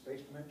these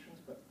space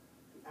dimensions, but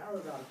the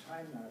arrow out of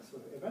time now is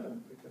sort of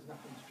irrelevant because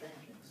nothing's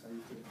changing. So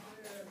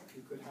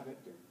you could have it,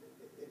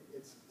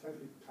 it's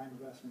totally time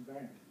reversal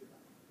invariant, if you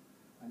like,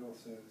 and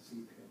also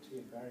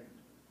CPT invariant.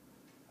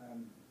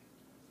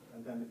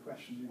 And then the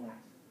question,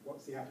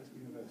 what's the outer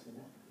universe in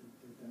it?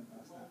 We don't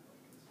ask that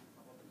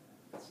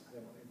because I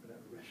don't want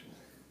infinite regression.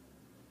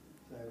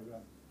 So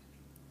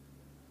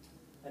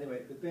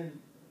anyway, there've been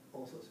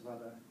all sorts of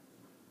other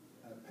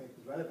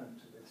papers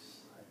relevant to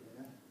this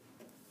idea,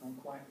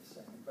 quite the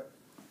same, but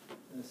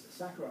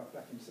Sakharov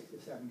back in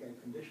 '67 gave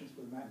conditions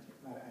for the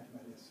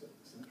matter-antimatter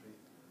symmetry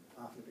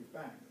after the Big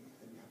Bang. He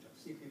said you have to have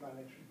CP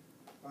violation,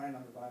 Baryon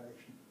number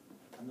violation,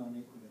 and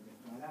non-equilibrium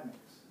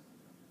dynamics.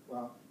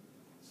 Well,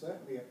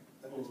 certainly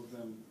all of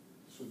them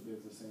should be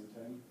at the same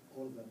time.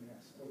 All of them,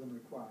 yes, all of them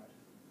required.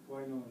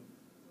 Why not?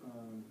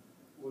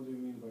 What do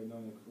you mean by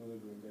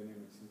non-equilibrium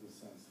dynamics in this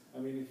sense?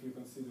 I mean, if you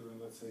consider,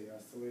 let's say,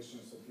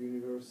 oscillations of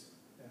universe,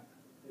 yeah,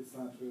 it's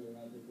not really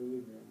not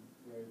equilibrium,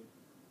 right?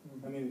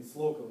 Mm-hmm. I mean, it's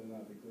locally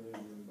not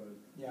equilibrium, but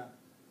yeah.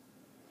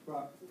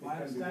 Well, my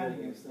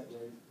understanding is that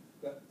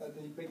at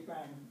the Big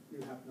Bang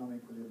you have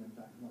non-equilibrium,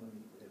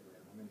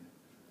 non-equilibrium. I mean,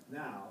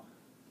 now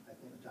I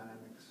think the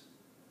dynamics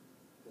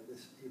at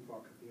this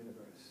epoch of the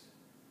universe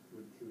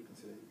he would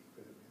consider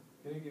equilibrium.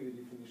 Can you give a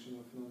definition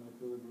of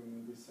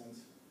non-equilibrium in this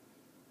sense?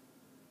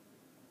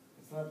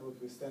 It's not what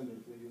we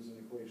standardly use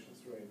in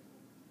equations, right?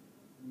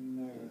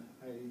 No,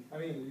 I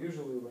mean,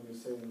 usually when you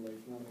say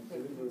like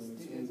non-equilibrium,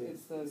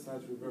 it's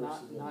not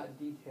reversible. Not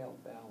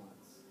detailed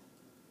balance.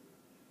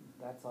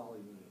 That's all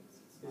he means.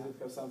 Does it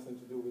have something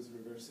to do with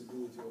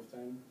reversibility of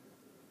time?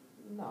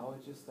 No,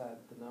 it's just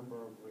that the number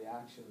of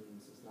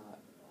reactions is not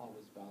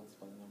always balanced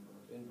by the number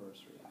of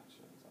inverse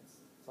reactions.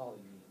 That's all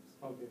he means.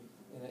 Okay.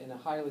 In a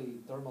highly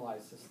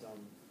thermalized system,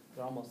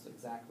 they're almost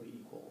exactly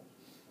equal.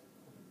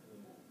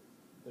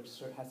 There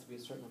has to be a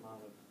certain amount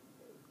of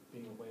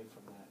being away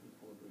from that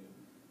equilibrium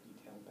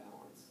detail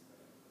balance.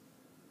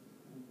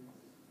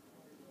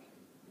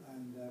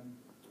 And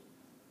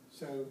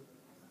so,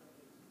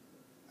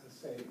 as I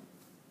say,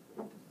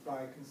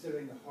 by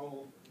considering the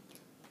whole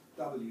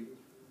W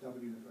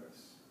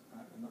universe,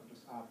 and not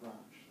just our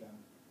branch, then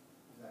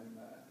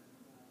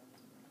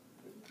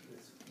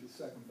this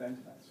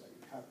circumvented that. So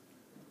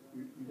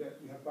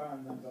you have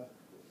Baryon number,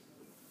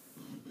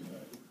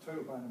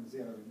 total Baryon number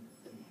 0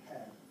 in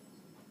pair.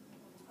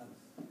 And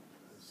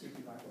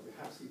CP violations, we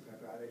have CP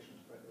violations,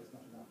 but there's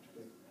not enough to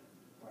give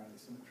Baryon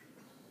symmetry.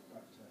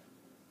 But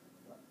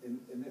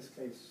in this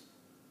case,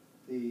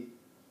 the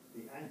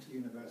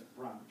anti-universe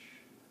branch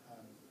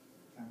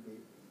can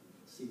be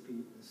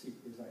CP. The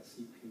CP is like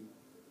CP,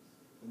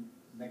 the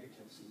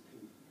negative CP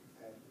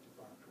compared with the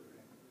branch we're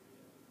in.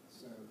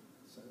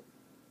 So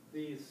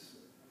these,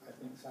 I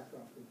think,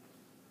 Sakharov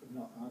would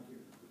not argue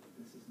that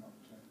this is not.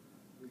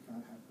 We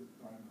can't have the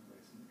Baryon number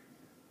symmetry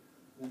here.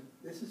 Then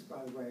this is, by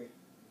the way,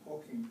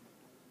 Hawking,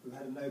 who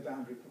had a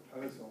no-boundary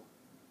proposal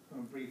from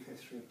A Brief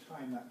History of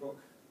Time, that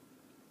book,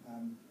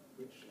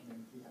 which, I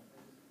mean, he had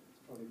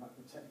probably much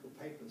more technical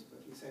papers, but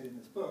he said in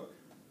this book,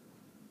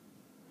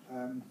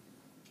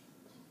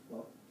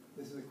 well,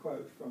 this is a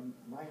quote from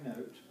my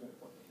note, but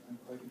I'm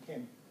quoting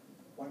him.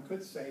 One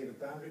could say the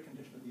boundary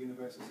condition of the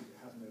universe is that it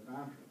has no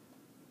boundary.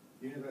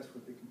 The universe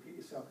would be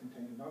completely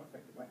self-contained and not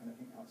affected by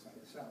anything outside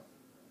itself.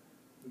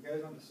 He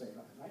goes on to say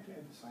that I'd like to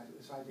emphasize that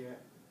this idea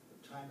that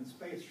time and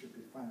space should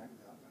be finite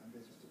without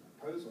boundaries is a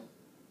proposal.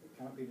 It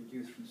cannot be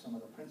deduced from some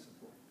other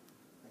principle.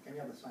 Like any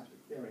other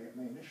scientific theory, it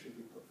may initially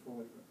be put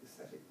forward for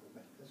aesthetic or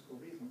metaphysical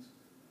reasons.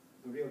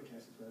 The real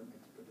test is whether it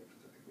makes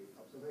predictions of agreed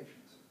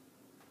observations.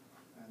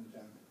 And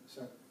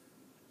so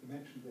you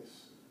mentioned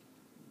this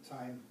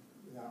time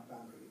without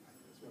boundary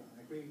as well.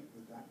 I agree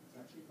with that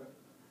exactly, but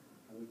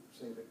I would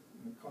say that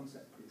in the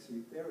concept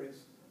preceded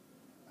theories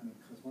and in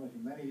cosmology,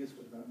 many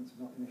useful developments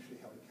are not initially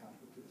held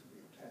accountable to this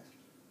real test.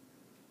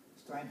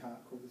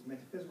 Steinhardt called this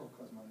metaphysical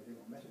cosmology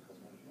or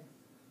metacosmology.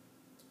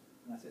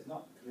 And I say it's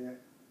not clear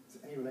there's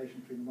any relation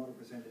between the model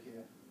presented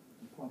here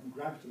and quantum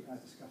gravity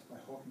as discussed by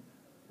Hawking.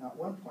 Now, at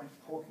one point,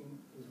 Hawking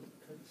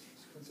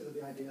considered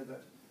the idea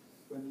that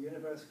when the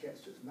universe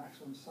gets to its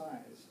maximum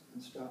size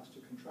and starts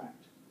to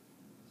contract,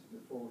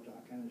 before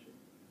dark energy,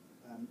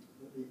 that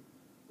the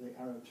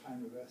arrow of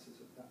time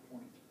reverses at that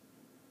point,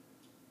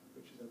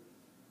 which is a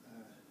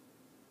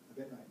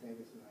bit like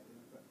Davis's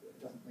idea, but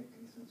it doesn't make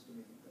any sense to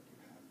me that you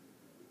have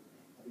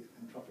these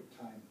entropic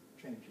time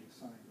changing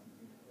sign when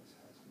the universe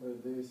has.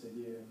 But Davis'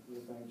 idea,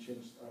 the time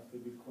changed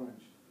after Big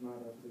Crunch, not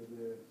after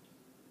the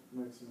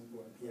maximum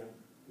point. Yeah,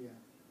 yeah.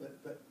 But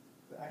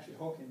actually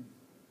Hawking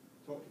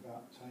talked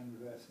about time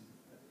reversing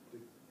at the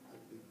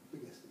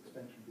biggest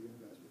expansion of the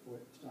universe before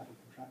it started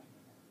contracting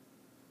again.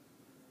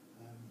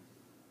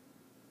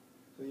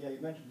 So yeah,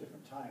 you mentioned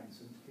different times,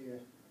 and here,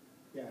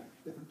 yeah,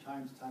 different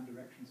times, time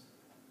directions.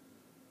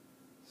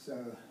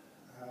 So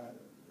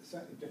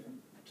certainly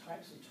different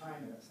types of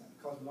time in a sense.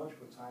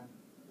 Cosmological time,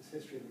 this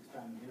history of the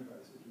expanding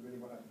universe, which is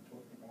really what I've been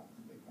talking about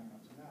from Big Bang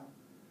up to now.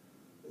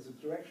 There's a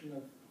direction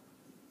of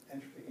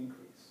entropy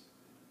increase.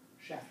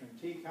 Shattering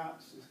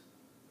teacups is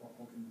what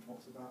Hawking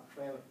talks about.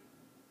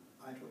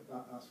 I talked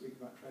about last week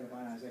about trail of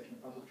ionization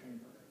of bubble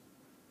chamber.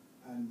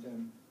 And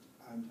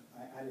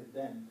I added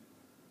then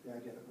the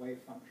idea that wave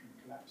function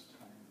collapse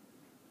time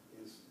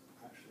is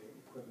actually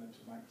equivalent to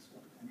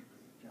microscopic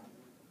entropy jump.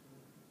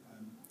 I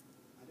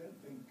don't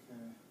think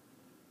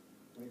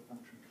wave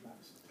function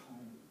collapse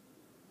time.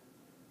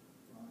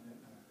 Well, I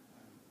don't know.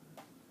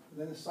 And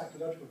then the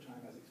psychological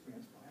time as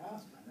experienced by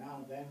us, by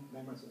now, then,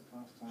 memories of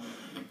past time.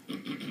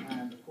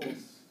 And of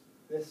course,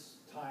 this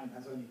time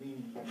has only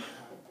meaning when you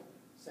have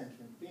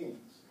sentient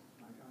beings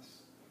like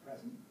us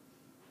present.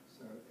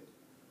 So it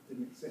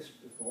didn't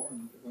exist before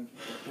and it won't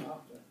exist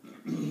after.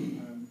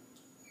 And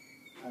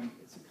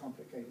it's a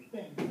complicated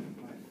thing.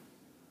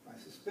 My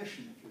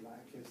suspicion, if you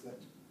like, is that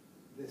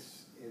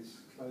this is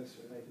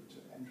closely related to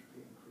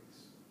entropy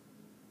increase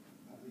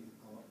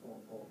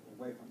or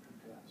wave function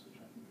collapse, which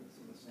I think is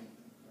the same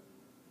thing, but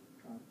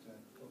can't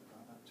talk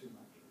about that too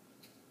much.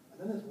 And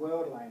then there's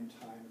world line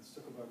time, in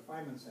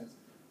Zuckerberg-Feynman sense,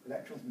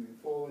 electrons moving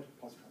forward,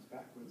 positrons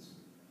backwards.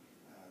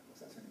 Of course,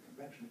 that's only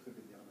convention, it could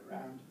be the other way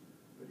around,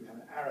 but you have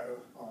an arrow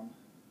on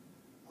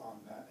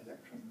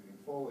electrons moving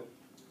forward.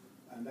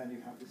 And then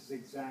you have this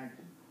zigzag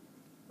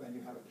when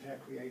you have a pair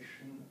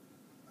creation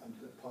and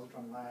the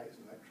positron lies,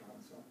 electron,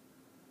 and so on.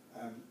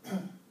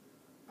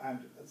 And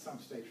at some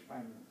stage,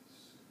 Feynman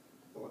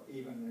thought,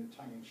 even in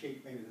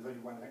tongue-in-cheek, maybe there's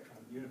only one electron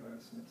in the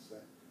universe, and it's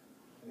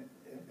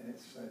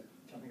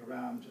jumping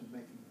around and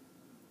making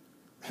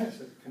a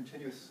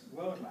continuous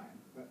world line.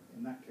 But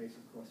in that case,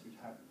 of course, you'd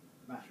have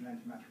matter and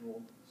antimatter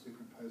all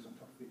superimposed on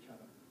top of each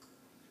other.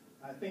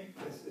 I think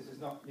this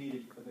is not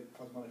needed for the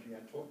cosmology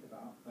I talked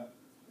about, but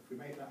if we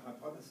make that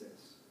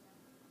hypothesis,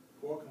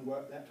 Hawking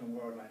worked that on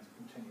world lines are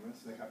continuous,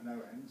 they have no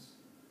ends.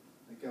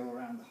 They go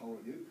around the whole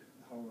loop,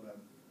 the whole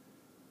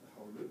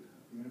loop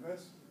of the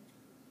universe.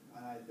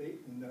 And I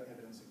think no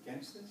evidence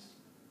against this,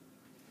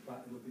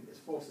 but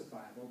it's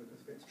falsifiable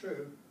because if it's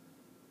true,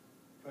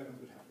 protons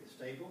would have to be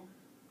stable,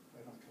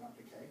 protons cannot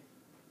decay.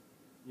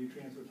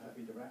 Neutrinos would have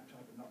to be direct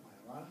type and not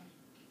Majorana.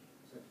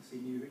 So if you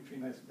see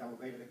neutrinos double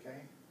beta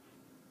decay,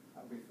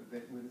 that would be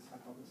forbidden with this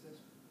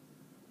hypothesis.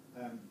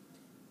 And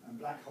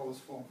black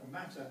holes formed from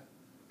matter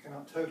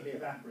cannot totally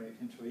evaporate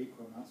into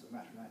equal amounts of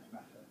matter and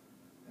antimatter.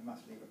 They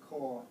must leave a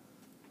core,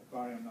 a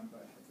baryon number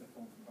if they're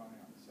formed from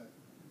baryons. So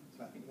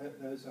I think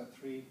those are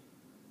three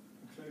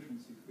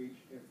conclusions you've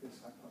reached if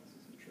this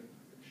hypothesis is true,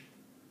 which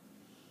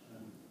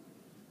I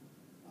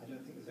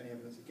don't think there's any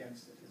evidence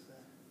against it, is there?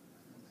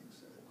 I don't think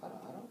so.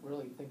 I don't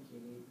really think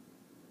you need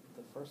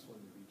the first one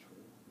to be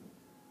true.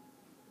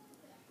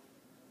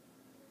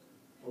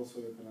 Also,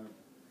 you can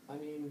I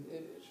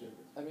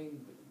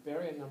mean,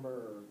 baryon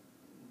number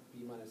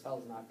B minus L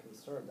is not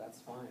conserved.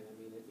 That's fine. I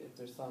mean, if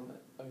there's some,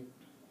 in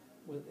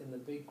the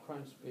Big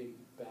Crunch, Big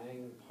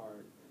Bang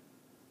part,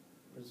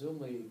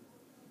 presumably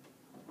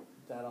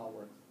that all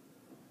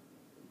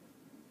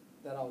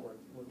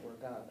would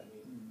work out. I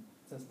mean,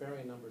 since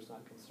baryon number is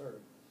not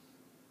conserved,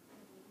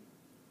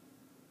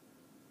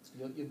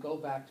 you go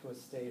back to a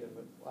state of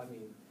I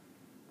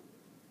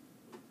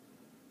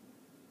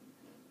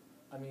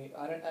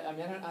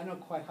don't know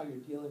quite how you're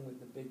dealing with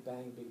the Big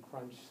Bang, Big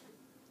Crunch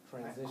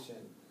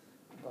transition,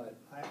 but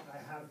I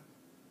have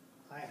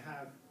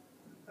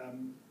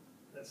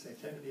let's say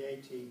 10 to the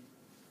 80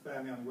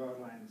 fermion world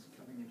lines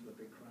coming into the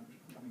Big Crunch,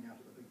 coming out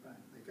of the Big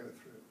Bang. They go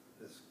through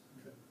this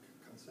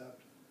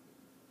conserved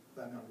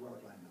fermion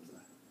world line number.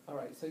 all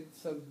right. So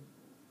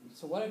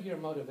one of your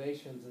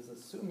motivations is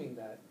assuming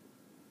that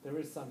there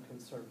is some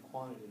conserved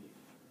quantity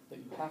that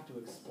you have to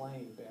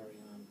explain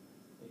baryon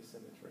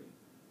asymmetry,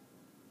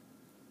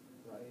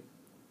 right?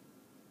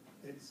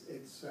 But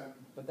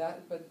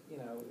you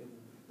know, in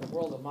the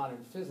world of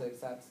modern physics,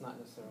 that's not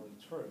necessarily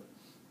true.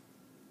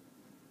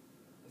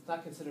 It's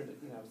not considered,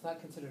 it's not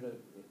considered a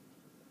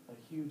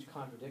huge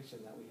contradiction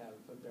that we have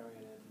a baryon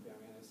and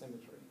anti-baryon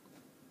asymmetry.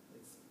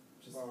 It's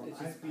just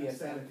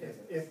BSM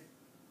physics.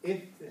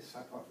 If this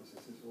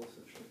hypothesis is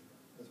also true,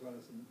 as well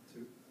as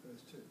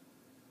those two.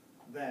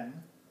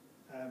 Then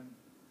the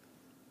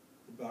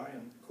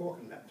baryon, quark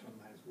and lepton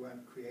lines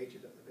weren't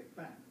created at the Big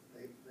Bang.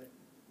 They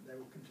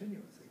were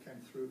continuous. They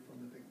came through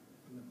from the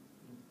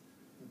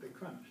Big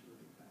Crunch to the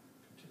Big Bang.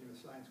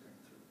 Continuous lines going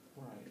through.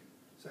 Right.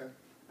 So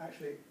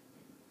actually,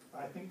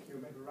 I think you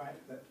may be right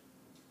that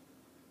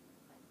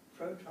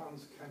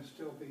protons can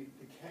still be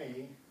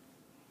decay.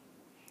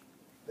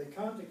 They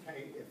can't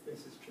decay if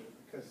this is true,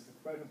 because the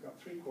proton's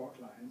got 3 quark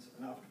lines,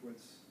 and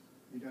afterwards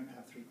you don't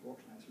have 3 quark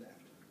lines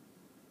left.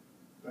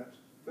 But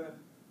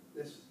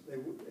they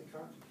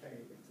can't decay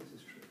if this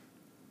is true.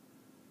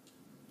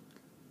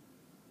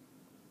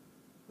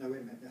 No,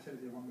 wait a minute, I said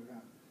it the wrong way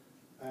around.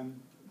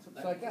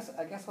 So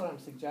I guess what I'm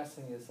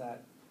suggesting is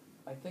that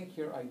I think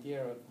your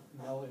idea of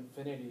no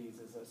infinities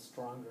is a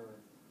stronger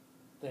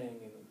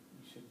thing, and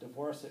you should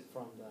divorce it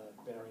from the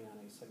baryon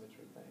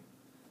asymmetry thing,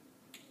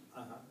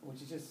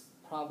 which is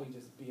probably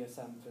just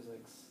BSM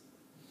physics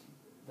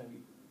that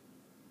it's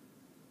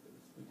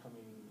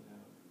becoming,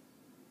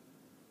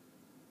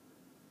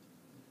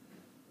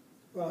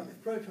 Well,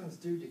 if protons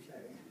do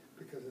decay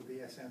because of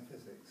BSM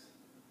physics,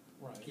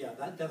 right. yeah,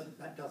 that doesn't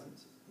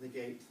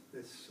negate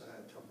this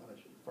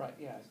topology. Right.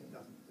 Yeah. It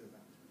doesn't do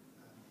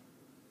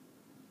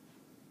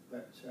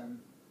that.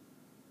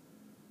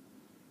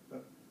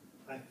 But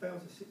I fail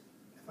to see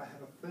if I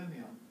have a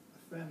fermion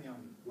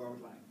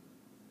world line.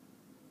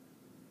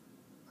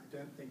 I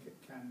don't think it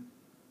can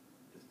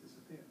just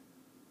disappear.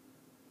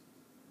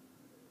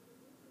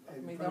 I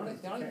mean,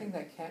 the only thing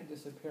that can't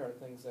disappear are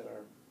things that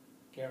are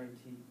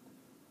guaranteed,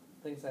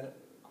 things that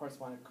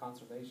correspond to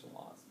conservation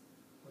laws.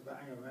 What about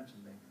angular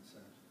momentum being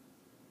conserved?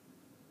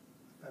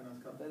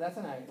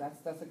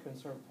 That's a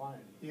conserved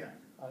quantity. Yeah.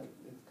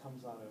 It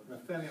comes out of The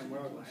fermion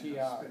world line GR.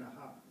 has spin a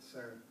heart, so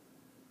it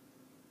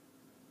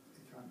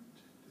can't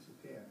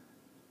disappear.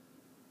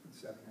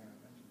 Conserving angular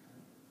momentum, can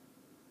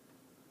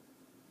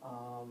it?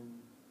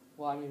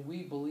 Well, I mean,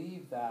 we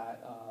believe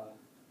that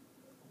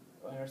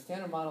our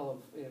standard model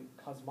of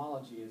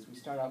cosmology is we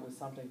start out with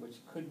something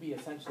which could be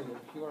essentially a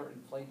pure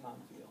inflaton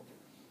field,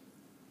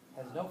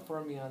 has no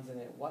fermions in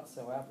it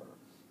whatsoever,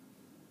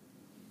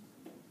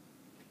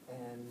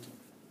 and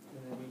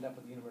then we end up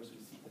with the universe we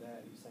see today.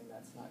 Are you saying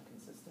that's not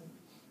consistent?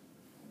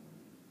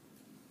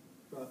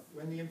 But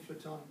when the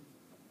inflaton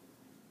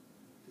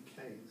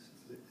decays,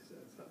 is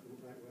that the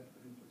right word for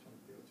inflaton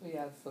field? So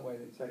yeah, that's the way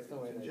that So that's the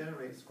way it they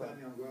generates describe it.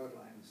 fermion world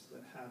lines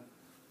that have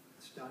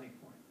a starting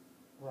point.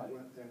 Right. They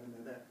weren't there when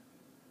they're there.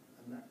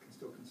 And that can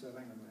still conserve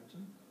angular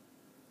momentum.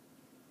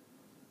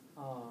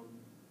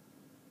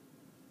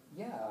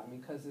 Yeah, I mean,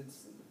 because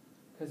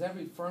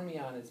every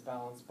fermion is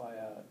balanced by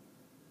a.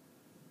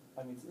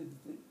 I mean,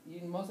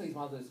 in most of these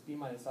models, it's B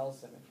minus L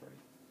symmetry.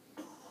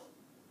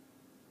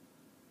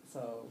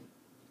 So.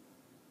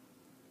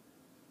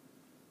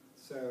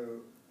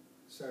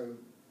 I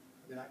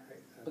mean,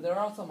 But there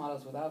are also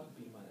models without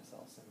B minus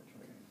L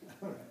symmetry, okay.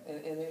 All right.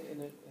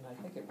 and I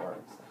think it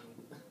works. I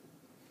mean.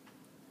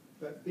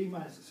 But B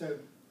minus, so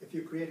if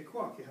you create a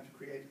quark, you have to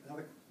create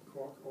another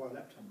quark or a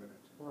lepton with it.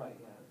 Right.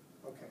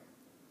 Yeah. Okay.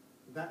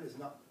 That is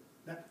not,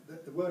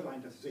 the word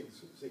line does zig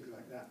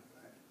like that,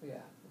 right?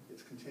 Yeah.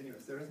 It's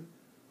continuous. There isn't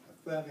a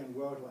fermion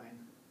world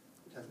line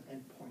which has an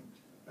endpoint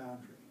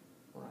boundary.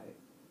 Right.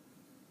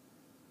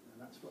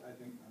 And that's what I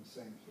think I'm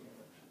saying here,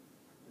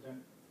 that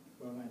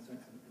world lines don't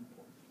have an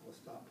endpoint or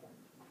start point,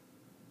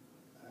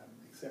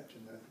 except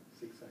in the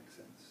zigzag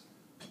sense.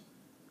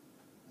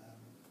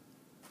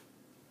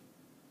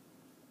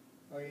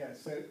 Oh yeah,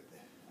 so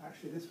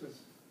actually this was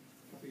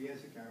a couple of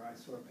years ago. I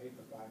saw a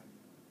paper by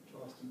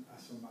Torsten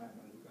Asselmeyer,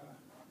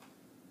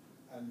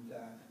 and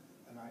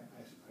I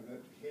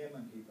wrote to him,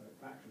 and he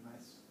wrote back a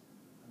nice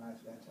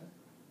letter,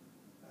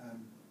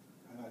 and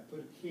I put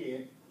it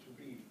here to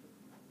read.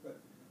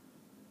 But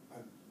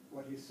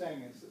what he's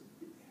saying is that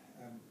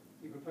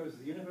he proposes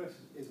the universe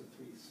is a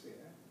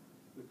 3-sphere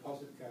with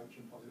positive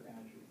curvature and positive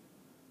energy,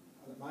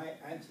 and that my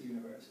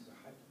anti-universe is a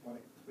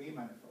hyperbolic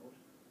 3-manifold,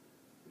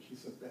 which he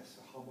said that's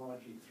a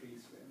homology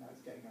 3-sphere. Now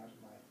it's getting out of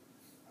my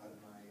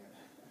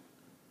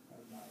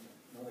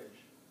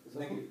knowledge. There's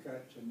negative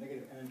curvature,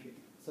 negative energy.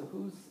 So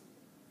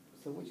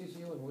which is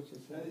you and which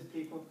is him? These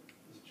people,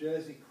 there's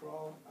Jersey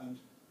Kroll and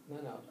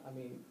No. I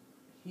mean,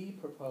 he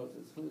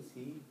proposes. Who is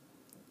he?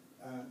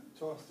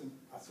 Torsten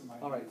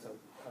Asselmeyer. All right. So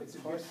It's a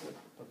Torsten good-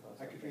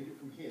 proposes. I could read it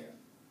from here.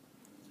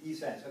 He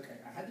says, okay,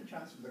 I had the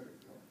chance to look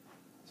at your,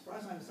 as far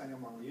as I understand your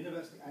model, the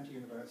universe, the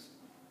anti-universe,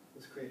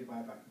 was created by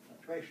a vacuum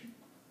fluctuation.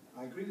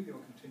 I agree with your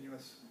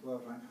continuous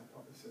world line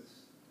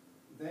hypothesis.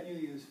 Then you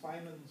use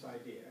Feynman's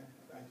idea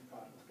of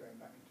antiparticles going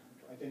back in time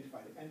to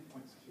identify the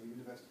endpoints of your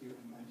universe Q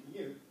and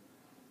anti-U.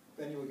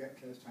 Then you will get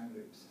closed time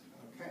loops.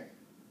 Okay.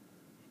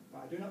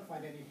 But I do not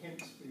find any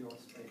hints for your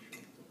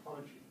spatial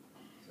topology.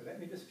 So let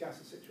me discuss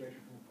the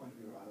situation from the point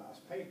of view of our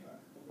last paper,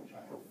 which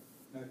I have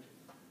noted.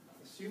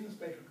 Assume the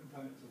spatial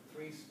components of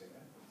 3-sphere,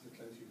 which is a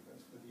closed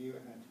universe, with U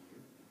and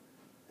anti-U.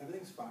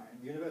 Everything's fine.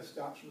 The universe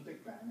starts from the Big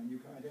Bang, and you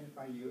can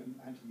identify U and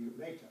anti-U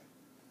later.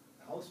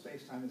 The whole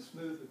space-time is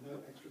smooth with no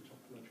extra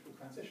topological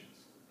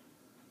transitions.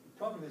 The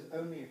problem is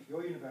only if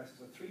your universe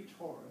is a 3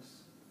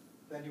 torus,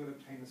 then you will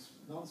obtain a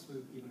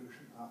non-smooth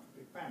evolution after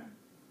Big Bang.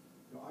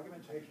 Your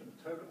argumentation of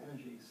total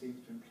energy seems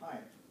to imply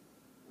it.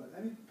 But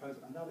let me propose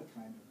another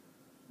kind of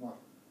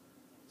model.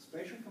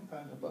 Spatial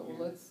component of But the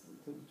well,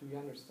 do we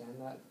understand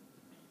that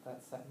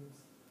sentence?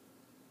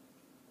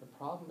 The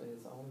problem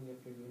is only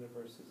if your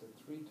universe is a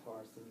 3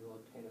 torus, then you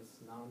will obtain a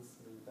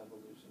non-smooth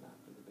evolution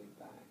after the Big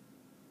Bang.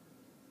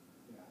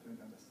 Yeah, I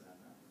don't understand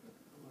that.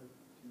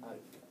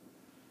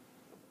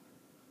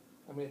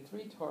 I mean, a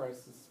 3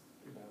 torus is,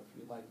 you know, if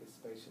you like, is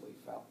spatially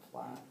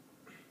flat.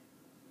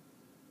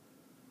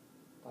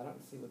 I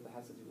don't see what that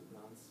has to do with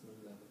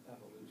non-smooth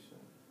evolution.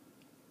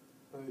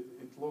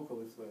 It's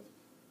locally flat.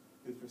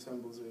 It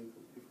resembles a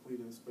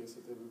Euclidean space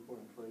at every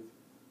point, right?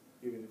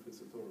 Even if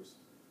it's a torus.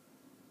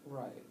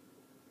 Right.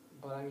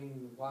 But I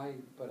mean, why,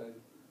 but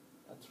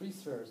a 3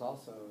 sphere is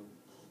also,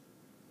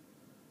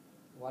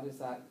 why does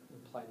that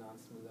imply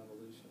non-smooth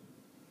evolution?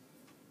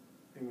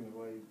 You mean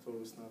why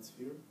torus not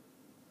sphere?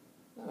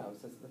 No,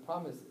 it says the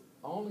problem is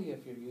only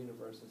if your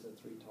universe is a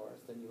 3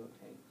 torus, then you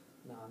obtain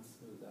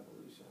non-smooth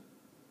evolution.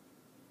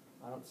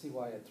 I don't see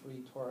why a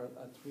 3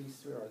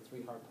 sphere or a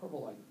 3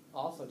 hyperboloid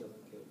also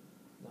doesn't give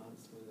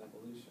non-smooth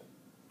evolution.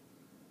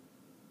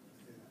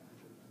 Yeah,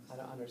 I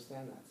don't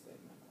understand that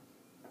statement.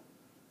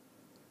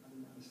 I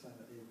didn't understand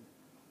that either.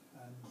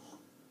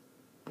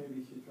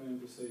 Maybe he's trying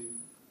to say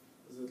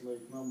that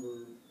like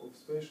number of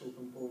spatial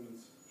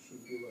components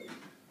should be like,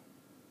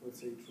 let's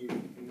say 3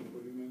 in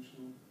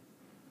 4-dimensional.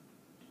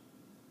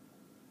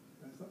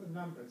 No, it's not the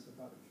number, it's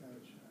about the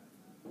curvature.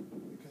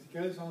 Because it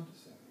goes on to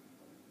say,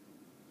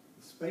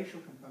 the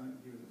spatial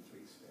component of you is a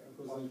 3 sphere.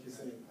 Because like you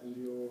say, and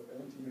your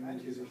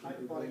anti is a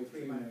hyperbolic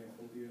 3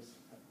 manifold. Yes.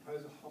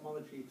 Propose a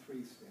homology 3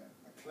 sphere,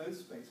 a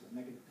closed space with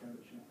negative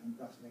curvature and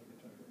thus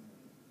negative total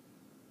energy.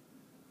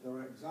 There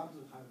are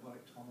examples of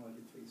hyperbolic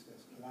homology 3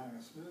 spheres allowing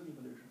a smooth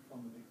evolution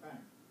from the Big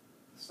Bang.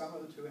 The sum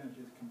of the 2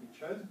 energies can be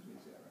chosen to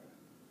be 0.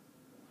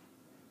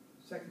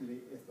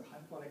 Secondly, if the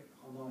hyperbolic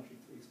homology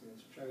 3 sphere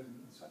is chosen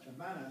in such a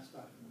manner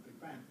starting from the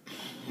Big Bang,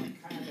 one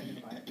can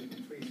identify it with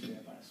a 3 sphere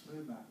by a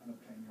smooth map and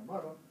obtain your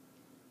model.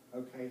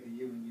 Okay, the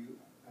U and U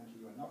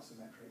are not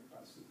symmetric,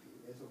 but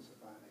CPU is also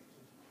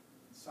violated.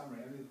 In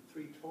summary, only the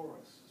 3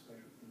 torus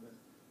spatial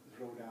universe is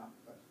ruled out,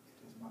 but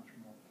it is much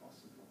more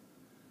possible.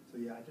 So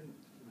yeah, I didn't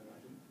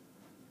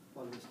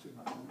follow this too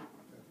much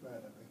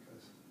further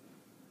because,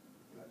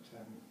 but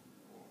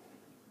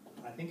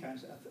I think I'm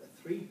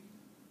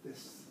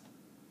this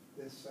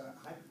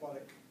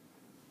hyperbolic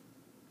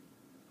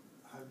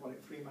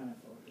 3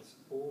 manifold is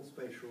all 3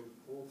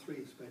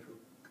 spatial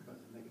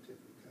components are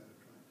negatively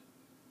curved, right?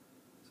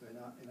 So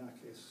in our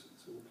case,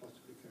 it's all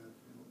positively curved.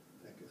 In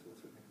their case, all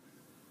 3 negatively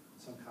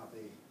curved. Somehow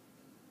they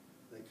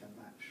can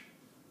match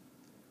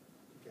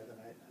together.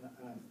 And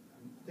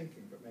I'm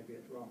thinking, but maybe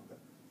it's wrong, but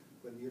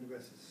when the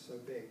universe is so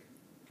big,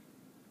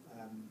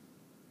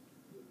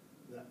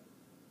 that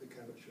the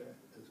curvature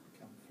has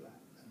become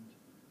flat and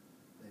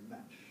they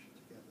match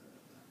together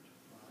at that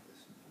far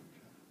distant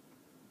future.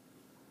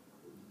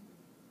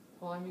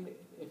 Well, I mean,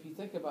 if you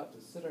think about the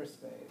Sitter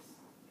space,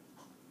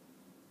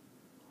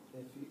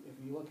 if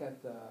you look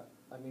at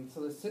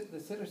so the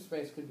Sitter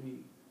space could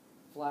be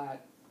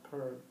flat,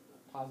 curved,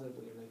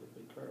 positively or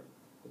negatively curved,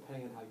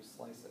 depending on how you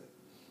slice it.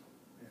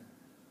 Yeah.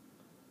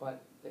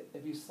 But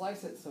if you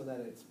slice it so that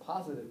it's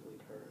positively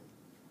curved,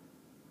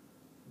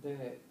 then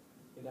it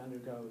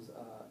undergoes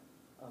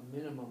a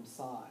minimum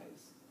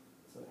size,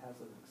 so it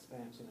has an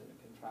expansion and a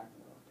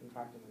contracting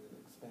and an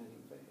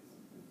expanding phase,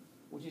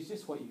 which is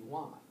just what you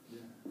want. Yeah.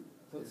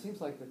 So it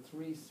seems like the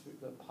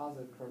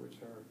positive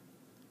curvature,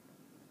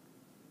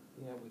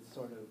 with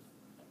sort of,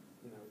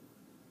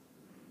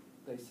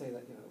 they say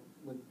that,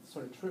 with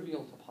sort of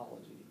trivial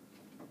topology.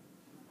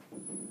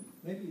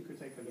 Maybe you could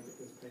take a look at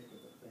this paper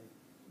that they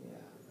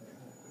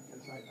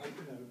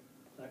because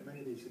I like many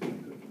of these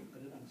things, I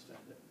didn't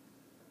understand it.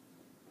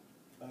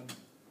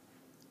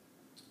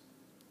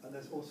 And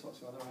there's all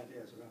sorts of other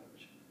ideas around it,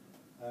 which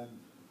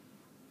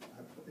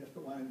I've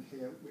put one in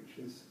here, which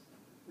is,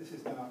 this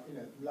is now,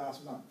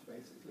 last month,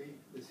 basically,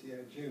 this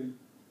year, June,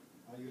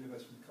 our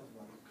universe from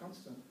Cosmology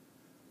constant,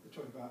 we're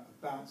talking about a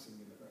bouncing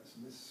universe,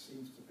 and this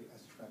seems to be,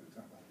 as described, we're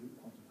talking about loop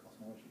quantum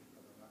cosmology,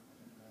 blah, blah, blah, I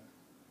don't know.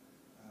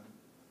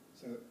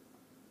 So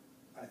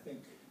I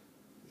think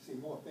you see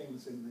more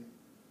things in the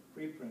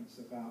preprints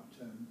about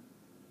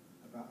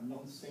a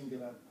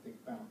non-singular big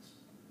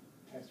bounce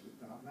test with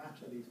dark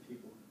matter. These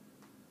people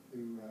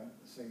who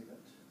say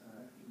that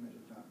if you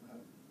measure dark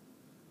matter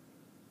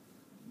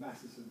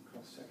masses and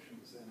cross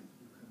sections, then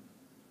you can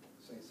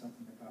say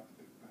something about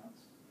the big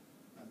bounce.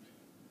 And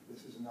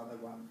this is another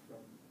one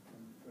from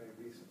very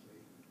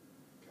recently.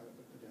 I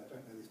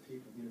don't know these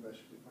people. The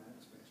University of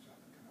Finance space stuff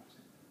that come up.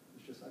 So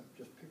it's just I've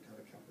just picked out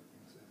a couple of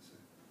things there. So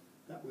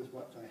that was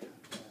what I had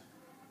prepared.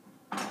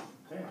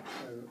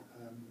 So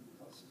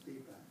lots of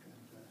feedback,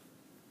 and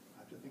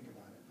I have to think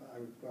about it. But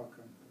I would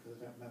welcome, because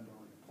I don't remember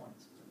all your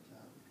points, but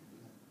we can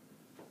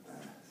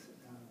sit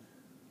down.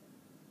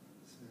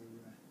 So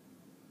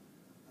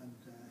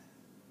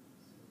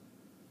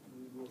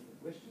we will.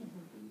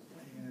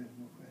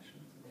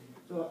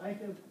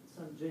 have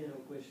some general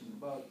question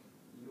about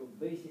your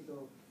basic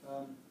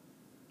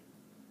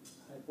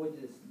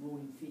hypothesis, no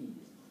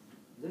infinities.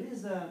 There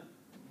is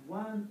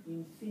one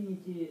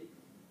infinity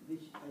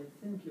which I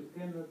think you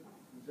cannot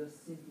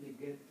just simply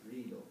get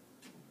rid of.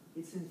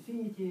 It's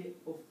infinity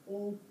of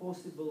all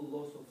possible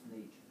laws of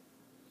nature.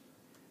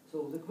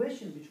 So the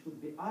question which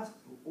could be asked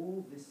to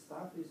all this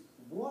stuff is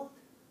what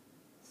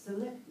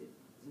selected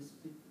this,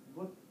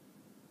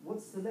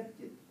 what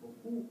selected, or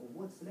who or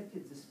what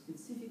selected the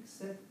specific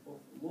set of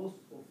laws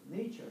of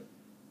nature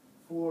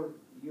for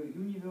your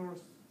universe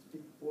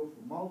or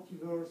for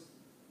multiverse.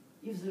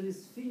 If there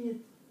is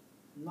finite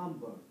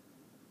number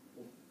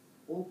of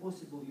all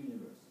possible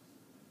universes,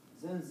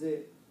 then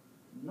the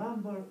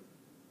number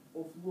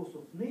of laws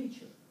of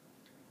nature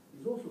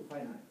is also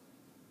finite.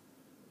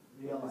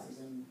 Realized. This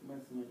is a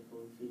mathematical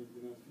infinity,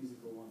 not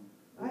physical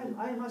one.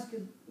 I am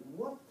asking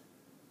what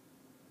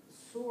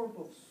sort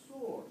of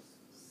source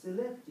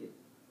selected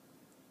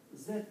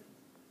that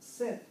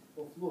set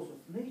of laws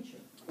of nature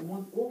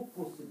among all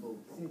possible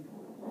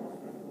thinkable laws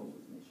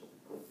of nature,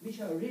 which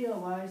are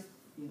realized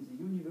in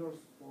the universe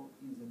or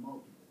in the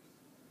multiverse.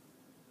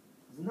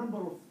 The number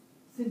of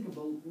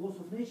thinkable laws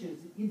of nature is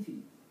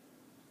infinite.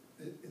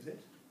 Is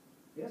it?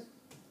 Yes?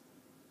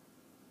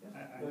 Yes.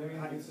 But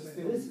I mean,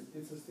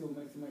 it's still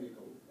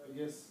mathematical. I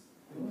guess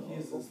in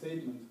his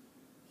statement,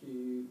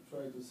 he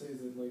tried to say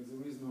that like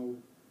there is no,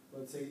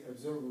 let's say,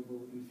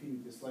 observable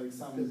infinities, like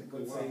some, Physical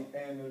let's say, world.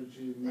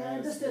 energy, Yeah, I mass,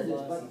 understand this,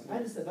 but velocity. I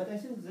understand, but I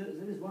think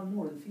there is one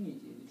more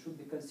infinity that should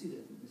be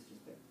considered in this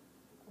respect.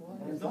 Well,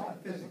 And It's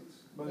not physics.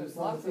 But There's it's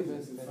not lots of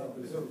physics, it's not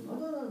infinities.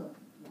 observable.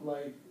 No.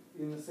 Like,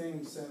 in the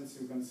same sense,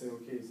 you can say,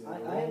 okay, the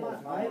I law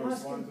of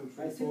numbers, 1, 2, 3,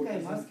 4 think I'm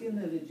is asking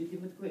a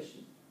legitimate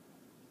question.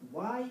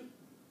 Why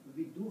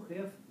we do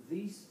have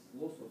these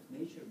laws of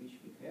nature which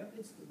we have?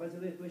 It's, by the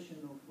way, a question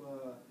of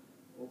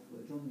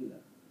John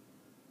Miller.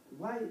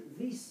 Why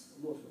these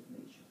laws of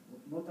nature,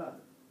 not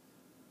other?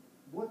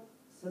 What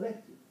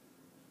selected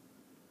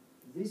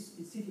this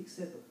specific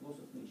set of laws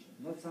of nature,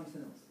 not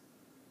something else?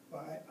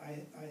 Well,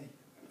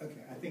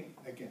 okay, I think,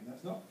 again,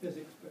 that's not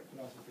physics but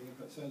philosophy,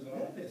 but so is a lot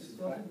of Yeah, this. it's In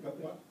fact, philosophy. but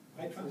what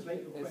I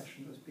translate your It's-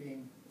 question as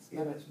being it's in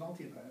not a- this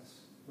multiverse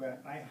where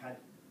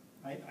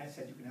I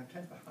said you can have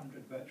 10 to the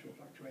 100 virtual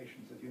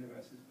fluctuations of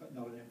universes, but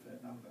not an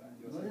infinite number. And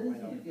you're Not saying, why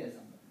not infinite, yes.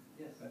 number?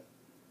 Yes. But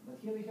But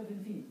here we have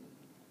infinity.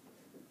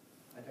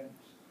 I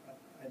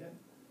don't.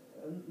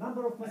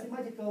 Number of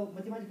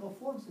mathematical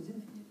forms is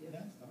infinite. Yes. No,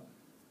 it's not.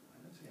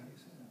 I don't see how you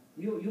say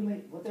that. You may,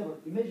 whatever,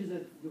 imagine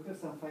that you have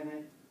some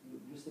finite,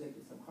 you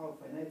selected somehow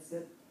finite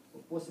set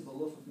of possible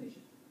laws of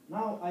nature.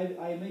 Now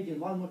I imagine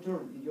one more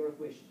term in your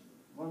equation,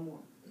 one more,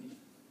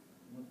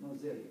 which not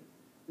there yet.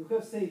 You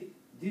have, say,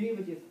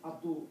 derivative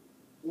up to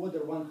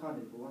order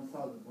 100 or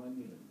 1000, 1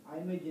 million. I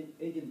imagine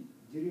adding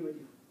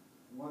derivative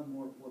one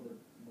more order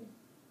more.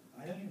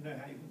 I don't even know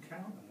how you can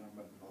count the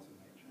number of laws of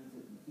nature.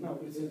 No,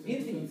 it's infinite.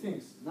 infinite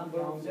things. Number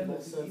of them Countable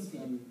is sets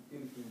infinite. and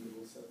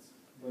infinitable sets.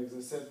 Like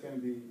the set can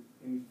be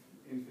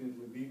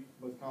infinitely big,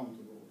 but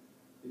countable.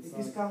 It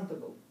is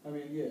countable. I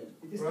mean, yeah.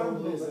 It is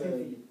probably countable, but the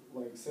infinite.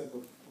 like set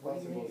of What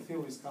do you possible mean?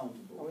 theories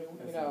countable. I mean, I you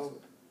think know,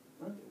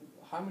 so. Huh?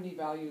 how many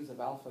values of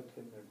alpha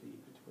can there be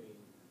between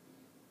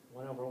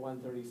 1 over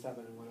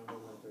 137 and 1 over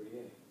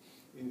 138?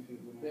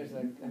 Infinitely more. There's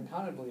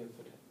uncountably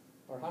infinite.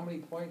 Or how many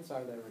points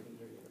are there in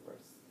your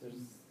universe?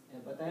 Yeah,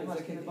 but I'm It's a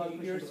asking about you're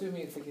question of-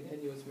 assuming it's a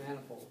continuous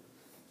manifold.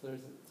 So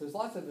there's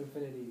lots of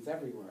infinities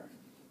everywhere.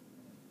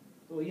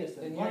 Oh yes,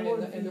 And, one more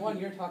and the one infinity.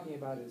 you're talking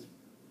about is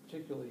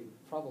particularly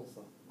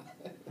troublesome.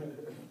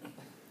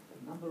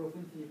 Number of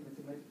infinite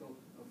mathematical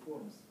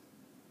forms.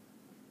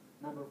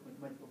 Number of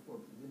mathematical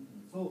forms is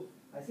infinite. So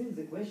I think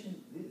the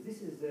question,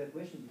 this is the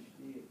question which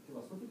we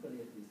philosophically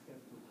at least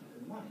have to keep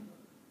in mind.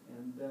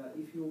 And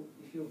if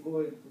you're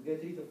going to get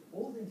rid of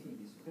all the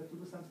infinities, you have to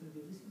do something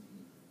with this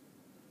infinity.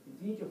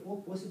 Infinity of all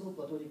possible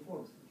Platonic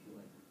forms, if you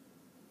like.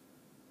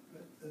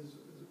 But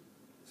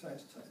sorry,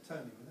 it's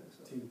Tony, was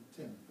it? Tim.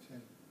 Tim.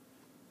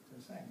 So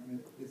I'm saying, I mean,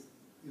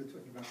 you're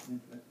talking about an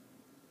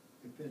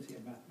infinity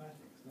in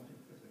mathematics, not in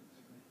physics,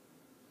 right?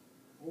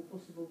 All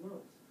possible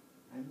worlds.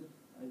 I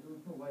don't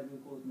know why we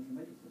call it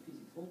mathematics or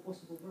physics. All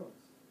possible worlds.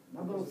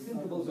 Number of Because it's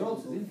not thinkable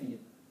worlds is observable.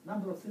 infinite.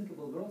 Number of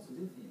thinkable worlds is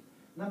infinite.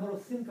 Number of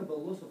thinkable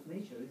laws of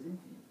nature is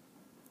infinite.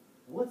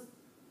 What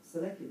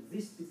selected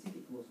this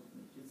specific laws of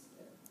nature? It's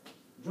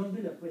John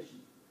Miller question.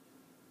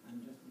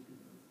 I'm just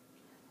repeating it.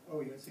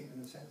 Oh, you're saying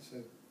in the sense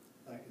of,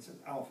 like, it's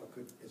alpha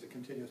is a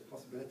continuous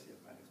possibility of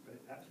mathematics, but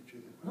it actually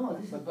chooses. No,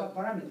 this is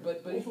parameter.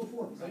 But also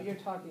forms. So you're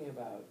talking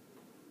about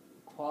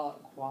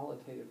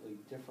qualitatively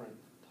different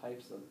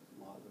types of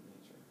laws of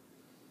nature.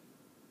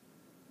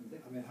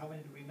 I mean, how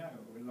many do we know?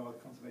 We know the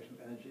conservation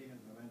of energy and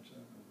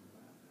momentum and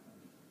that.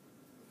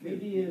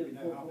 Maybe we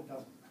know half a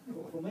dozen.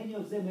 for many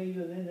of them,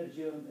 even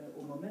energy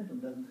or momentum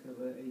doesn't have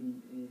any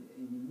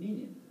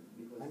meaning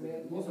because I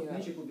mean, laws of you know,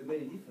 nature could be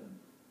very different.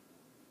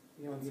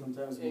 You know, And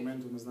sometimes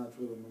momentum is not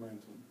really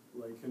momentum.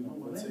 Like, you know,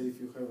 No, let's say if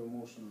you have a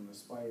motion on a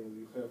spiral,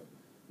 you have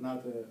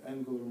not an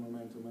angular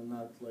momentum and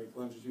not like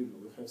longitudinal.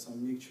 You have some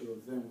mixture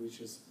of them,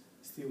 which is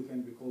still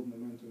can be called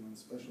momentum and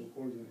special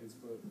coordinates,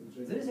 but in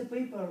general. There is a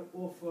paper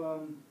of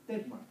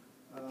Tegmark,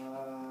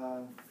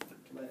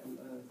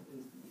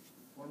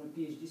 former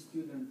PhD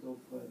student of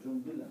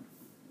John Whelan,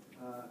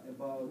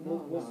 about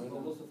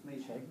possible loss of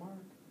nature.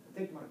 Tegmark,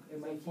 He's a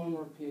MIT.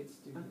 former PhD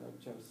student of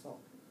Joe Salk.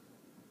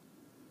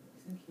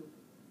 Isn't he?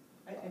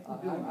 I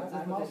could be wrong, but that's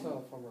I'm what I also know. a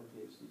former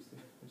PhD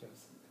student of Joe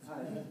Salk.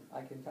 Ah, I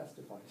can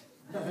testify to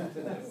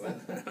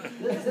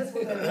That's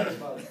what I read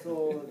about.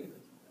 So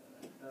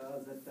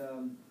that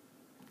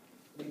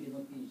maybe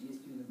not PhD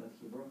student, but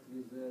he worked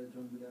with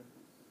John Whelan.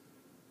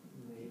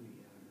 Maybe, I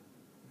don't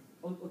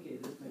know. Oh, okay,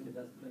 this maybe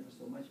doesn't matter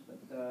so much, but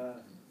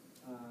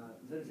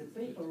there is a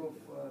paper of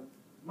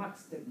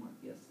Max Tegmark.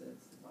 Yes,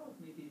 it's about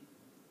maybe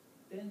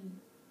 10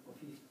 or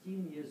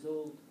 15 years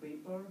old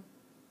paper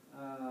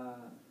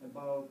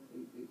about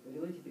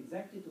related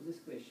exactly to this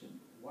question: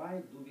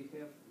 why do we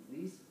have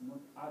this,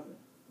 not other,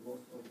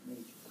 loss of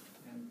nature,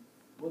 and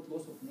what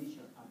loss of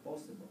nature are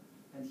possible?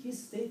 And his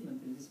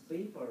statement in this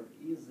paper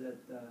is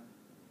that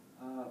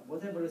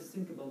whatever is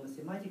thinkable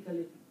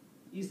mathematically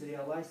is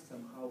realized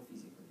somehow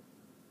physically.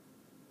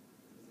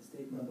 It's a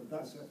statement Well,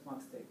 that's of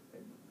Max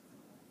Tegmark.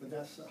 But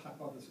that's a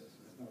hypothesis.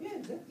 It's not Yeah,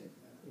 exactly.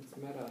 It's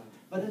meta.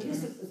 But at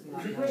least It's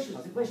not the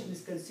possible. question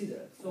is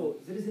considered. So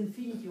there is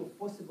infinity of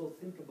possible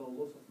thinkable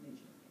laws of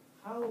nature.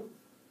 How do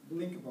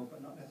we... thinkable,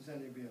 but not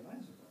necessarily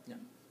realizable. Yeah.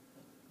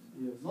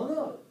 Yes. Not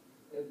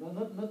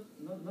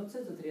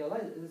said that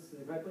realize. It's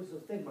the hypothesis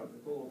of Tegmark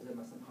that all of them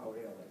are somehow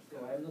realized. So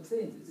I am not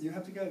saying this. You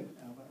have to go,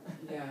 Albert.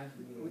 Yeah.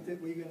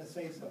 Were you going to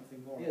say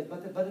something more? Yes,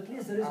 but at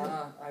least there is.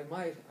 I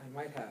might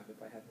have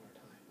if I had more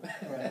time.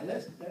 All right,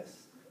 let's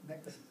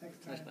next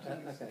time, please,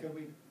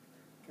 Okay.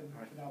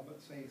 can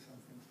Albert say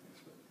something?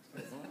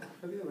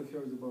 Have you ever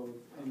heard about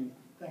any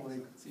Thanks.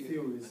 like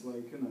theories,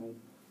 like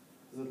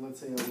that let's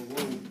say our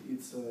world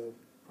it's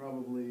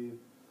probably,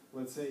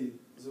 let's say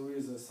there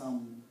is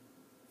some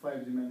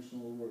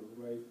 5-dimensional world,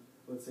 right?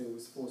 Let's say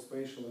with 4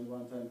 spatial and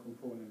 1 time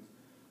component,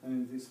 and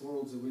in this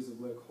world there is a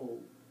black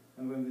hole,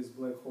 and when this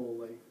black hole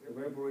like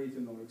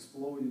evaporating or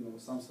exploding or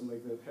something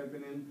like that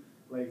happening,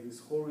 like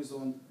this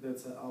horizon,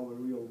 that's our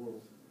real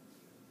world.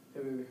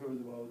 Have you ever heard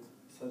about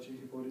such a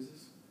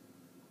hypothesis?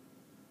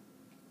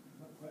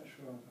 I'm not quite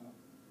sure about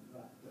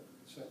that, but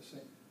so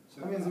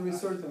I mean, there is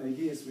certain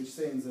ideas which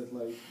saying that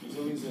like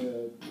there is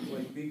a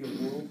like bigger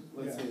world,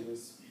 let's say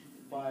with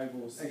 5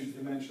 or 6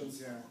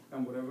 dimensions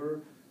and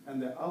whatever,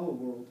 and the our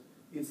world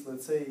is,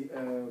 let's say,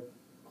 a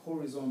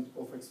horizon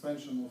of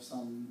expansion of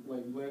some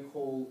like black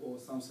hole or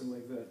something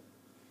like that.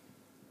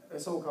 I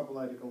saw a couple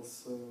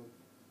articles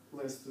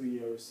last 2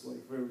 years,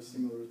 like very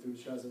similar to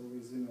each other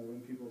with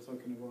when people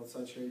talking about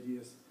such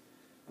ideas,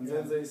 and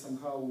then they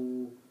somehow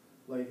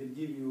like it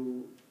give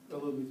you a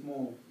little bit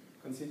more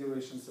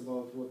considerations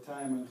about what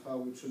time and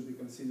how it should be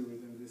considered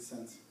in this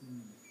sense.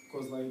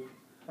 Because like,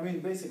 I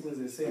mean, basically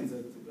they're saying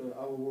that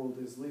our world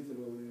is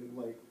literally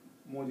like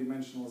more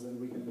dimensional than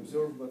we can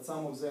observe, but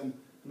some of them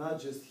not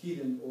just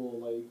hidden or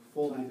like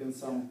folded in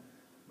some,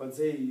 but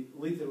they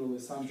literally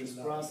some just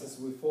process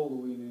we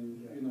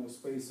following in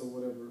space or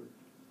whatever.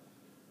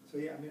 So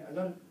yeah, I mean, a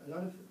lot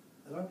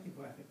of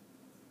people, I think,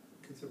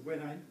 because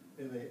when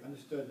they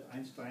understood,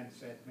 Einstein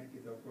said maybe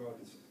the world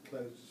is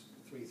closed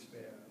 3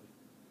 sphere.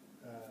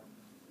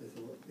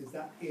 Is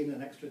that in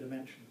an extra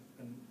dimension?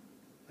 And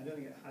I don't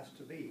think it has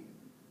to be.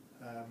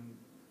 I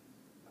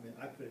mean,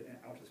 I put it in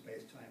outer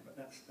space-time, but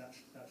that's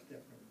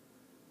different.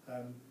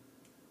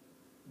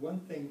 One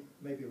thing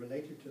maybe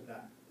related to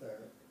that,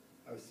 though,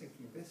 I was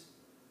thinking this.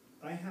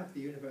 I have the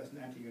universe and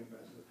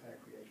anti-universe as a pair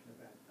creation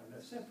event, and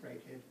they're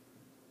separated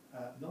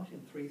not in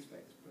 3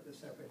 space, but they're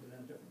separated in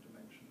a different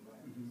dimension,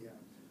 right? Mm-hmm.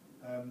 Yeah.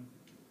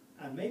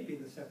 And maybe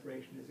the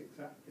separation is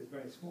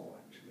very small,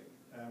 actually.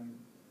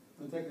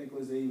 And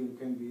technically they even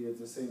can be at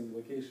the same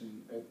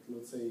location at,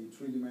 let's say,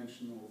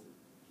 3-dimensional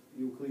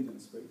Euclidean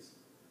space.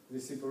 The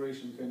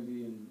separation can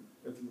be in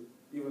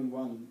even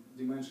 1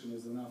 dimension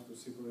is enough to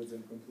separate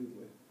them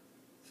completely.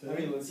 So I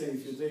mean, let's say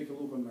if you take a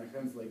look on my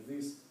hands like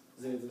this,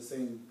 they're at the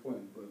same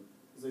point, but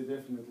they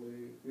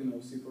definitely,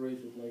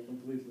 separated like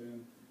completely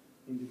and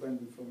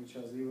independent from each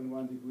other. Even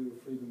 1 degree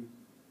of freedom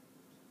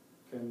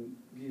can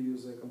give you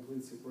the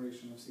complete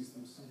separation of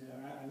systems.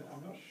 Yeah,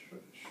 I'm not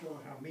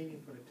sure how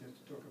meaningful it is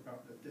to talk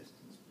about the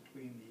distance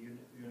between the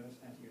universe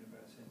and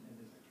anti-universe in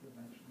this extra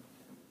dimension.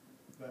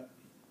 But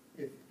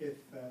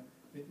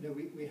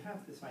we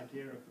have this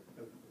idea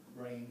of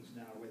brains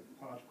now with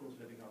particles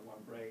living on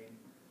 1 brain,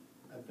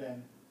 and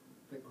then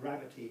that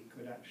gravity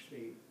could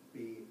actually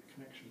be a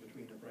connection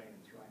between the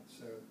brains, right?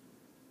 So,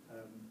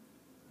 and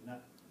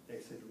that they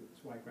said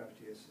it's why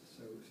gravity is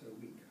so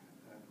weak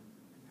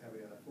compared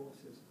with other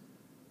forces.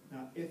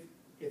 Now, if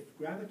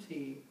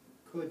gravity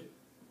could,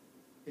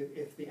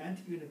 if the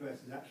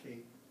anti-universe is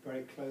actually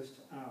very close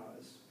to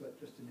ours, but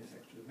just in this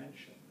extra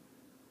dimension,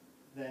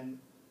 then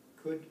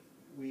could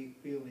we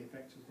feel the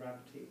effects of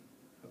gravity,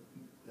 of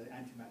the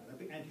antimatter, the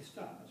big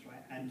anti-stars,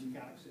 right?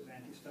 Anti-galaxies,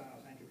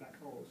 anti-stars, anti-black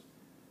holes.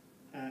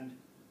 And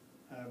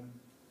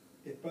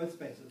if both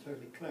spaces are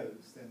totally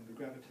closed, then the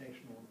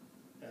gravitational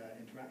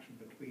interaction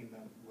between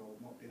them will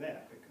not be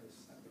there because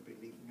that would be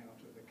leaking out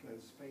of the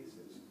closed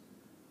spaces.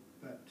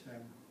 But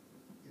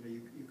you know,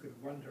 you could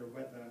wonder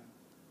whether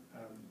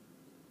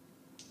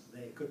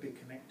they could be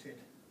connected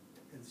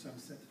in some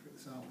sense. For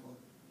example,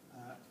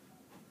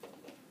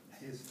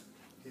 here's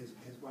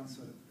one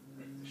sort of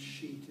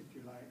sheet, if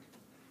you like,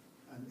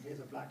 and here's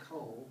a black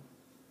hole,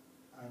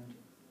 and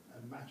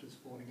matter's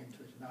falling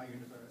into it in our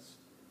universe,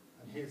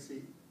 and here's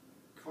the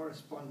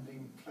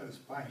corresponding close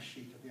by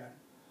sheet of the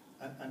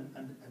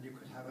and you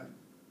could have a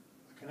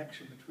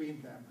connection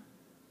between them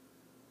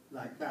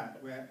like that,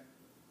 where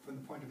from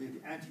the point of view of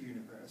the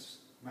anti-universe,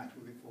 matter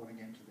will be falling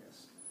into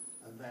this,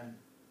 and then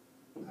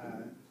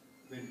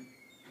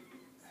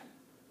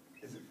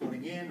is it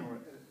falling in, or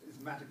is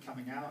matter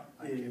coming out?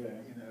 Like you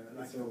know,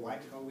 like a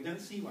white hole. We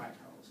don't see white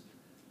holes,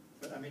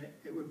 but I mean,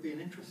 it would be an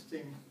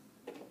interesting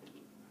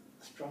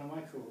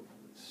astronomical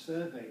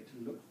survey to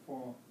look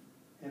for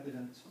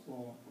evidence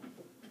for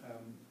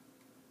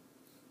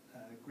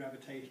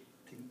gravitating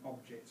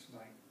objects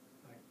like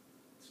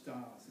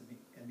stars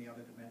in the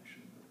other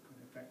dimension that could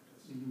affect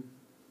us. Mm-hmm.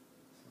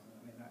 So I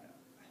mean,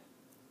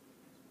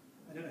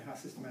 I don't know how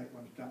systematic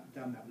one's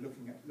done that,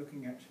 looking at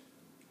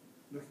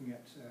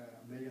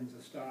millions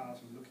of stars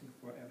and looking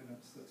for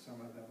evidence that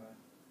some of them are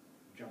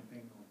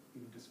jumping or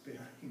even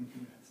disappearing,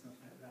 you know, stuff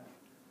like that.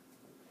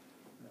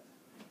 But,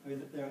 I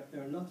mean, there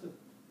are a lot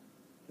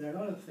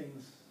of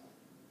things,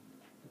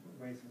 different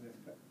ways of this,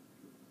 but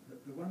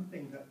the one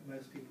thing that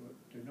most people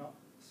do not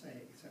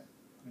say, except,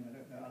 I mean, I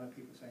don't know other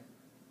people say,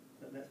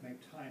 that let's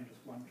make time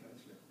just one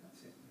closed loop,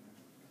 that's it, you know,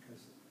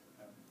 because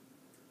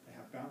they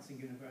have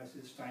bouncing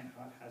universes.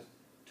 Steinhardt has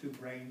two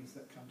brains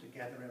that come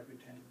together every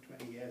 10 to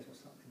 20 years or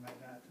something like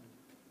that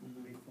and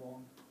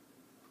reform.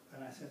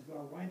 And I said,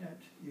 well, why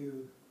don't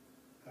you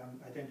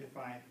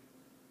identify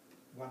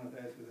one of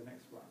those with the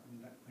next one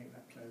and make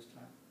that closed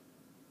time?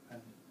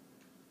 And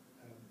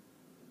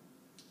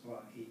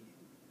well,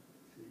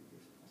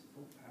 it's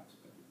possible perhaps,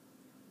 but it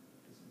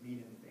doesn't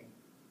mean anything.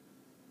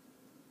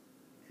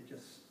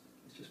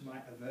 It's just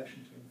my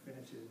aversion to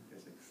infinity in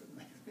physics that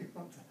makes me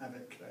want to have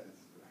it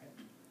closed, right?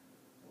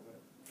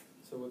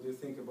 So what do you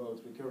think about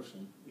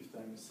recursion if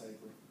time is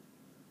cyclic?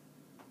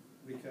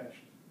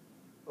 Recursion.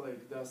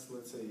 Like, does,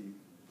 let's say,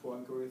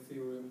 Poincare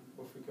theorem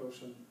of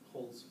recursion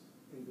holds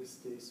in this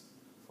case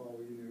for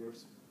our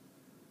universe?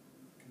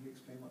 Can you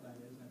explain what that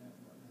is? I don't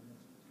know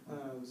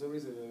what that is. There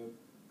is a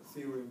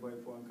theorem by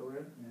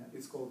Poincare. Yeah.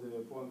 It's called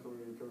the Poincare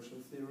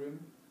recursion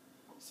theorem.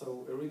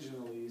 So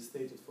originally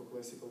stated for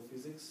classical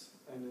physics,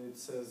 and it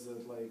says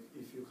that like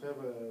if you have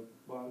a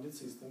bounded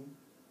system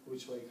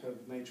which like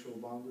have natural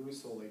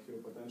boundaries, so like your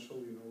potential,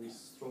 you know,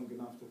 is strong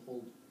enough to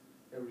hold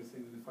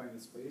everything in a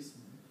finite space,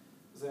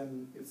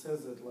 then it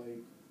says that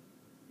like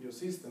your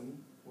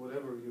system,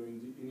 whatever your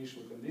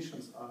initial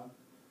conditions are,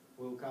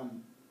 will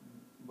come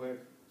back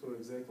to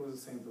exactly the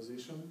same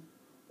position,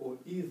 or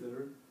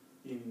either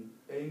in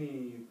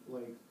any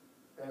like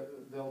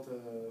delta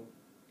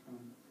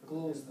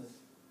Closeness.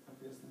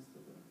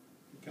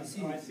 I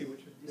see what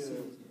you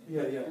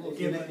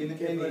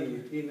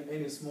in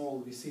any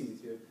small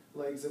vicinity.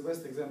 Like the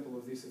best example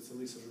of this is a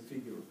Lissajous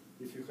figure.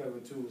 If you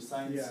have two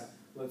signs,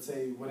 let's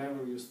say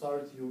whenever you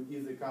start, you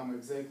either come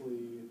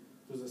exactly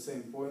to the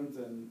same point,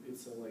 and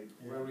it's a like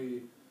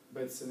very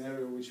bad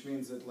scenario, which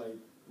means that like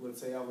let's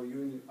say our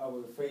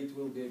fate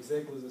will be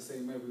exactly the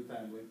same every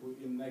time. Like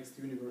in next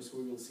universe,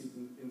 we will sit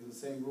in the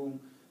same room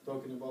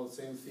talking about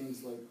same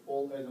things. Like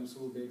all atoms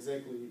will be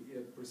exactly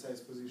at precise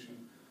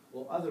position.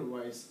 Or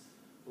otherwise,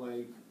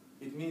 like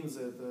it means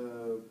that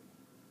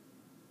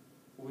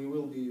we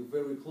will be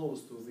very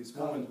close to this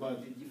moment,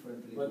 but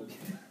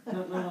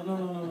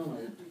no.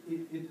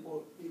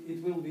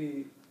 It will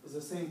be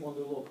the same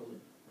only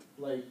locally.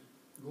 Like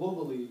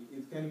globally,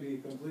 it can be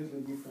completely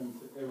different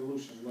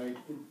evolution. Like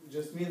it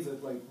just means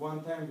that like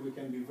one time we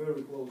can be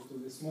very close to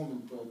this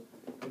moment, but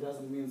it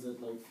doesn't mean that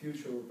like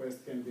future or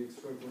past can be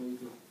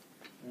extrapolated.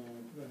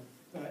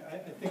 I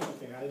think I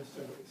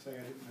understand what you're saying.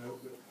 I didn't know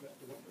what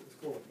it was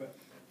called, but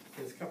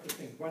there's a couple of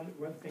things.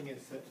 One thing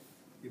is that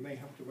you may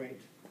have to wait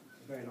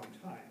a very long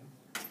time.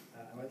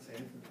 I won't say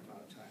infinite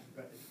amount of time,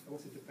 but it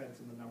also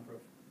depends on the number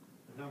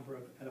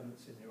of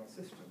elements in your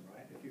system,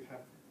 right? If you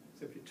have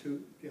simply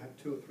two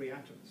or three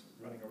atoms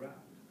running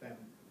around, then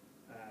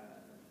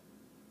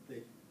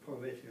the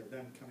probability of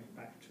them coming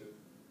back to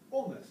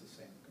almost the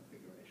same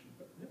configuration,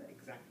 but never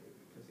exactly,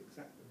 because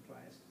exact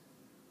implies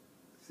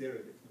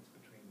zero difference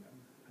between them.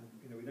 And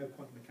you know, we know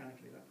quantum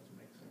mechanically that doesn't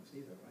make sense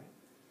either, right?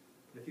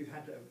 But if you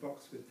had a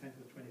box with 10 to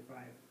the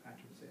 25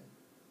 atoms in,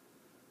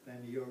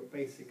 then you're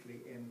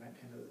basically in that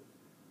kind of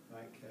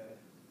like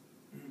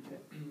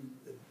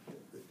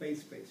the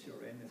phase space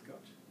you're in has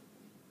got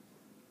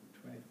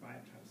 25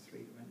 times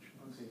 3 dimensions.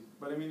 Okay,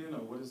 but I mean, you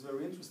know, what is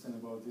very interesting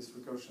about this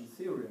recursion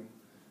theorem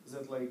is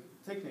that, like,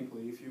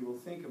 technically, if you will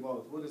think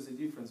about what is the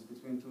difference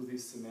between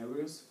these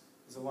scenarios,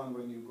 the one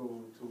when you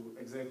go to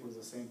exactly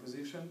the same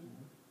position,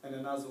 and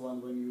another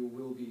one when you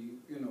will be,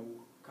 you know,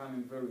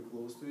 coming very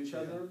close to each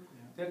other.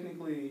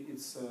 Technically,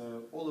 it's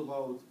all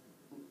about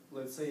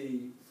let's say,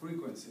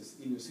 frequencies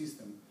in your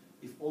system,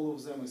 if all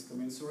of them is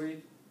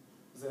commensurate,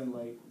 then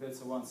like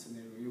that's a one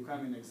scenario. You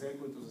come in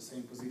exactly to the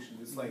same position.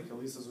 It's like a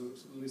list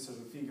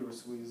of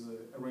figures with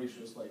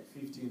ratios like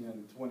 15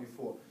 and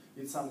 24.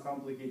 It's some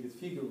complicated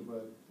figure,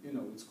 but you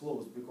know it's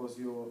close because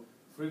your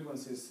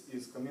frequencies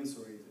is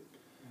commensurated.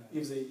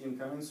 If they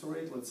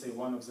incommensurate, let's say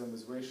one of them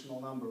is rational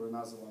number,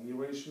 another one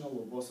irrational,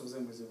 or both of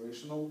them is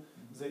irrational,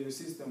 then your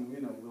system, you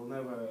know, will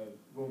never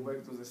go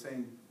back to the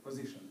same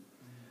position.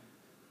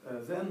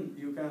 Then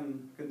you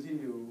can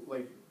continue,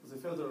 like, the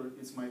further,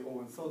 it's my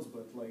own thoughts,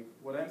 but like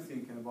what I'm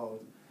thinking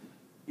about,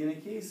 in a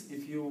case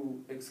if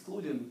you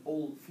excluding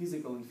all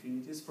physical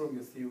infinities from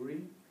your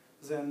theory,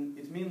 then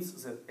it means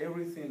that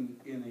everything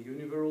in a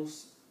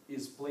universe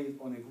is played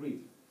on a grid,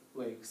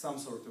 like some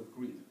sort of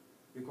grid.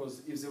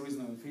 Because if there is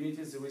no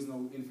infinities, there is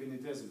no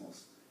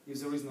infinitesimals.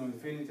 If there is no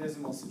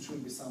infinitesimals, it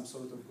should be some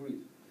sort of grid.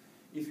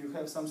 If you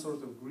have some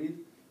sort of grid,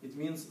 it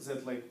means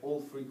that like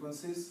all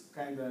frequencies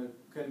kind of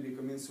can be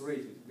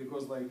commensurated.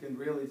 Because like in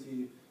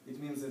reality,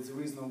 it means that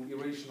there is no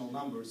irrational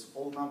numbers.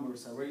 All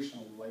numbers are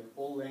rational. Like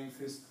all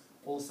lengths,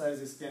 all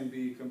sizes can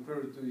be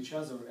compared to each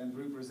other and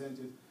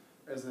represented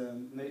as a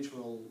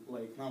natural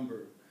like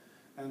number.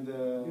 And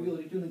You will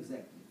return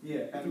exactly.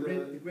 yeah, and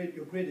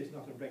your grid is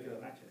not a regular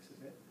lattice,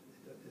 is it?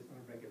 It's not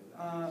a regular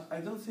lattice. I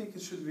don't think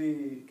it should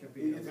be.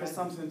 It has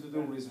something to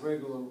do with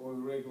regular or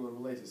irregular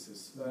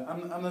lattices.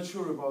 I'm not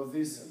sure about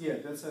this. Yeah,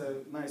 that's a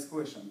nice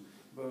question,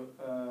 but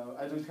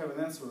I don't have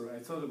an answer. I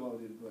thought about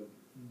it, but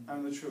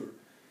I'm not sure.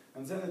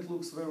 And then it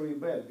looks very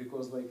bad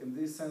because, like in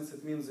this sense,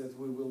 it means that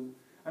we will.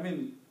 I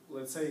mean,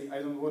 let's say I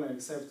don't want to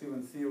accept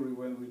even theory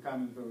when we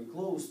come very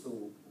close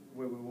to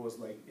where we was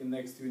like in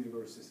next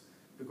universes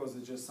because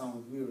it just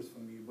sounds weird for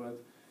me,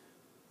 but.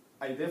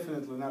 I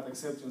definitely not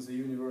accepting the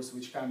universe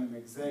which coming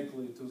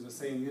exactly to the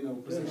same, you know,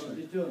 position.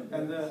 Return.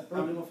 And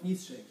problem of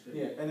Nietzsche, actually.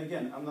 yeah, and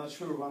again, I'm not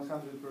sure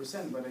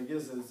 100%, but I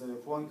guess that the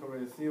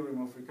Poincaré theorem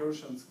of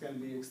recursions can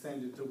be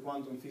extended to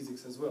quantum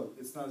physics as well.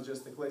 It's not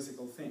just a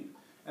classical thing.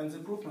 And the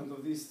proof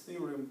of this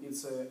theorem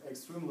is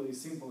extremely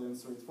simple and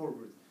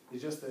straightforward.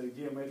 It's just a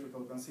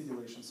geometrical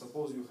consideration.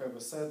 Suppose you have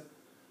a set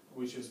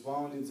which is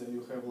bounded, then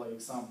you have like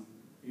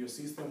your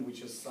system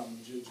which is some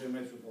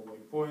geometrical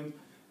like point,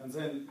 and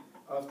then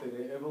after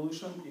the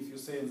evolution, if you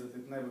say that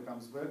it never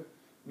comes back,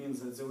 means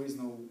that there is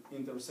no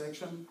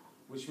intersection,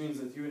 which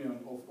means that union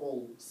of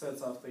all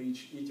sets after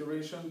each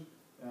iteration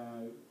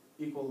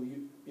equal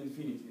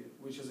infinity,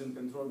 which is in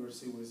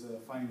controversy with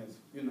finite,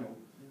 you know.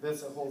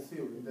 That's a whole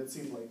theory. That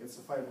seems like it's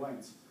 5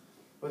 lines.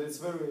 But it's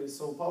very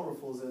so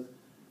powerful that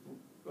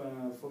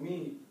for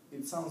me,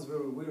 it sounds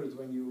very weird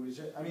when you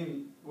reject,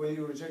 when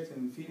you reject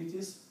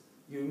infinities,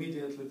 you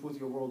immediately put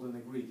your world on a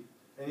grid.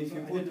 And if you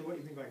I don't know what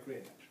you mean by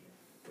grid, actually.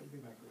 What do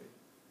you mean by grid?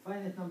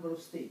 Finite number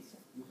of states.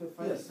 You have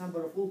finite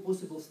number of all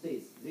possible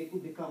states. They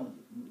could be counted.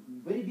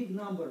 Very big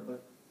number,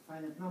 but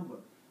finite number.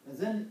 And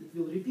then it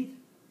will repeat.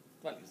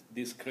 Well, it's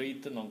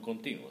discrete,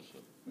 non-continuous.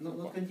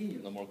 Not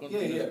continuous. No more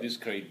continuous, Yeah.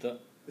 discrete.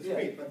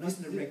 Discrete, but not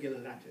in a regular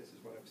lattice, is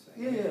what I'm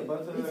saying. Yeah, but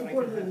It's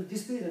called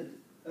discrete,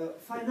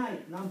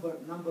 finite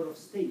number of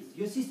states.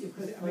 Your system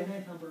has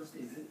finite number of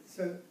states.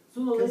 So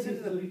Sooner or later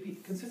consider it will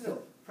repeat. Consider the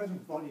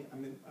present volume.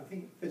 I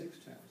think in physics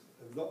terms,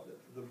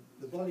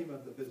 the volume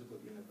of the visible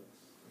universe,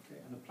 okay,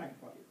 and the Planck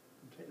volume.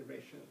 And take the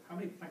ratio. How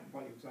many Planck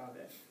volumes are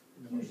there?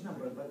 In the Huge volume?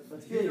 number, but but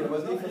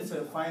if it's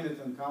a finite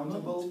and It's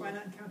countable,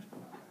 finite and countable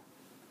number.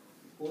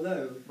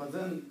 Although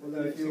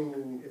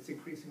if it's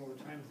increasing all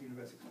the time as the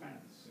universe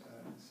expands.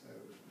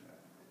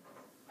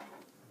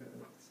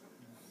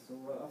 So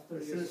after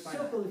It's your still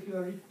finite. circle, if you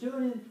are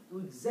returning to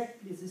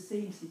exactly the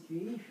same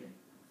situation,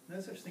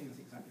 no such thing as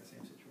exactly the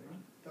same situation.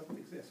 It doesn't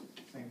exist.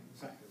 Exactly the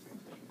same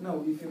situation.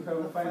 no, if you have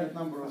a finite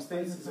number of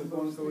states, the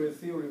Poincaré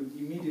theorem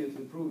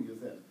immediately proves you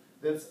that.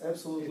 That's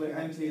absolutely If you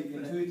had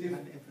anti-intuitive.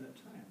 infinite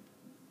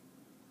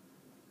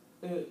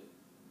time.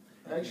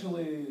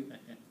 Actually,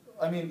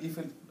 if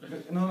it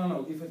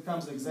if it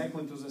comes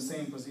exactly to the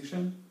same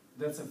position,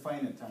 that's a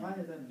finite time,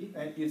 finite and big.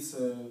 and it's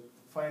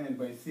finite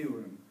by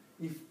theorem.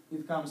 If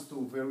it comes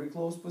to very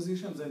close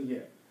positions, then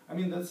yeah.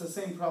 That's the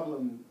same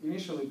problem.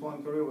 Initially,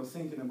 Poincaré was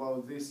thinking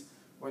about this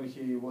when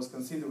he was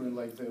considering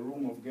like the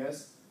room of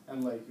gas,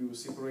 and like you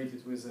separate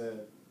it with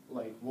a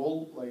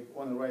wall. Like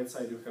on the right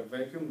side you have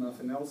vacuum,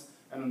 nothing else,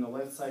 and on the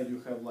left side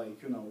you have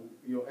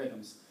your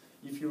atoms.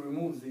 If you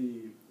remove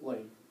the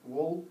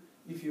wall,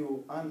 if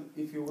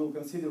you will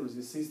consider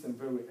the system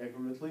very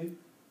accurately,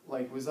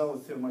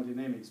 without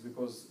thermodynamics,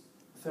 because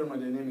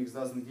thermodynamics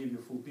doesn't give you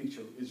full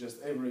picture, it's just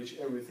average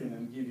everything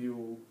and give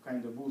you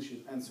kind of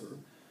bullshit answer.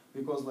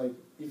 Because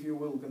if you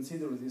will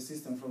consider the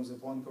system from the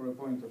Poincaré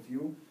point of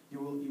view, you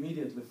will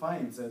immediately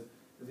find that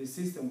the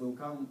system will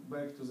come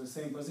back to the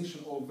same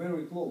position or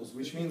very close,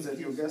 which means that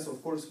your gas,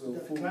 of course, will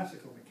That's full.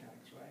 classical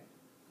mechanics, right?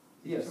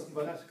 Yes,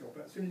 but classical.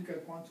 But as soon as you go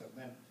quantum,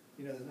 then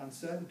there's an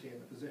uncertainty in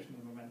the position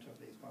and momentum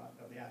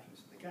of the atoms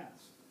in the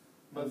gas.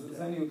 But And,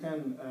 then you can,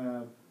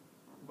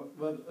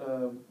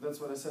 that's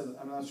what I said,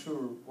 I'm not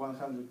sure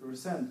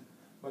 100%,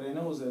 but I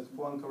know that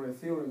Poincaré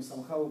theorem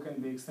somehow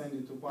can be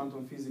extended to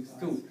quantum physics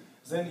too.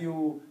 then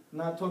you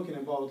not talking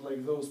about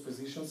like those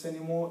positions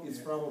anymore. It's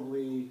Yeah.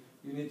 probably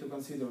you need to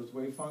consider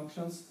wave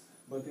functions,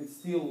 but it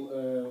still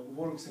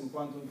works in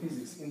quantum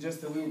physics in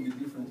just a little bit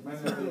different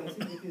manner. I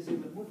think it is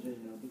even more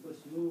general because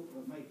you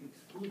might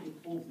exclude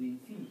all the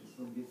infinities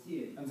from your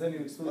theory. And then you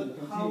exclude But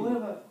the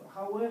continuum.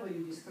 however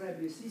you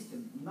describe your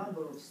system,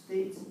 number of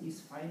states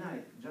is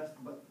finite just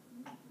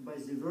by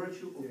the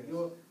virtue of Yes.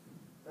 your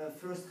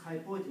first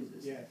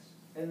hypothesis. Yes.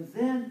 And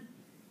then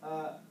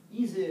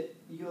either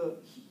your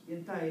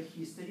entire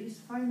history is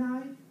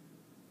finite,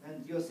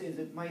 and you're saying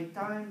that my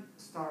time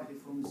started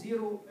from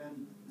 0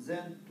 and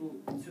then to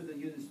in certain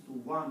units to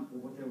 1 or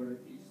whatever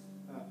it is.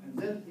 And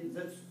then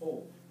that's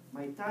all.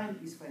 My time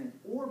is finite.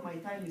 Or my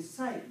time is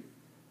cyclic.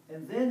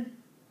 And then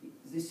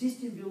the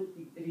system will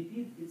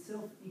repeat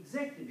itself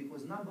exactly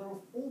because number of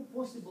all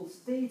possible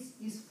states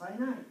is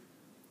finite.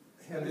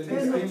 And I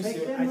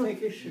then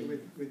take issue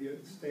with your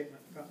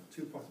statement about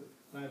two possibilities.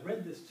 And I've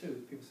read this too.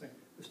 People say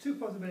there's two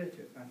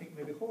possibilities. I think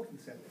maybe Hawking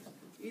said this.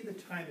 Either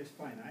time is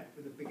finite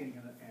with a beginning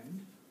and an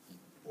end,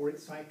 or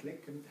it's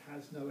cyclic and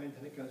has no end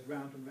and it goes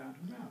round and round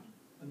and round.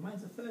 And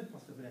mine's the third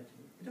possibility.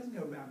 It doesn't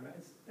go round and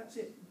round. That's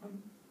it.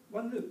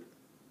 One loop.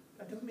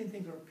 That doesn't mean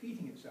things are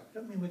repeating itself. It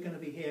doesn't mean we're going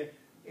to be here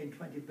in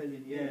 20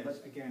 billion years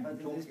again. But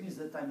this talking. means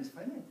that time is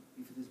finite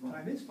if it is one.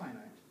 Time is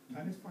finite.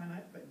 Time is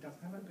finite, but it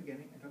doesn't have a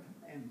beginning. It doesn't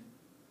have an end.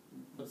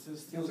 But still,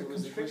 There's a there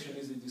is the question: constriction.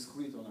 is it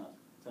discrete or not?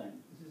 Time.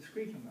 Is it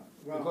discrete or not?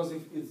 Well, Because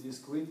if it's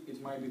discrete,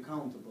 it might be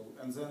countable,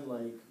 and then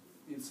like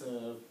it's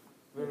a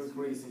very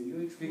crazy You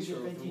exclude picture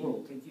the of the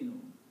world.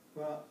 continuum.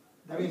 well,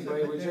 I mean, by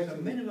there's a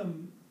rejecting-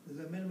 minimum.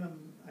 There's a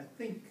minimum. I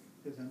think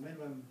there's a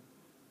minimum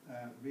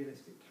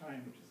realistic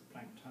time, which is the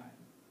Planck time.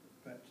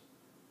 But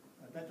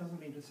that doesn't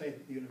mean to say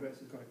that the universe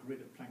has got a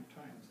grid of Planck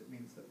times. It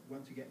means that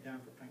once you get down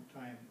for Planck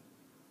time,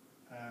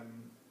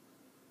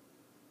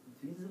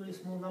 Reasonably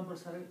small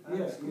numbers are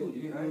Yeah,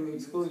 excluded, you right?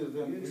 excluded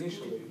them You excluded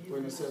initially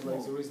when you said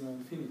like there is no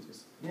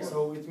infinities. Yeah.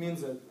 So it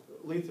means that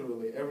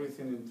literally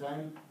everything in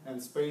time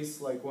and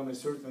space, like on a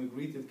certain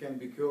grid, it can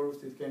be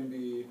curved, it can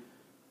be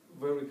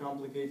very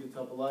complicated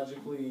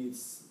topologically.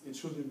 It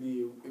shouldn't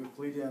be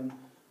Euclidean,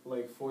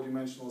 like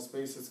four-dimensional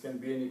spaces can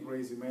be any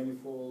crazy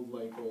manifold,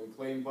 like a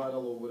Klein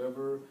bottle or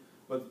whatever.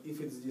 But if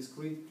it's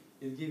discrete,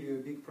 it gives you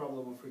a big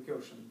problem of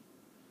recursion.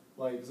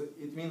 Like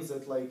it means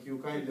that like you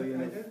kind of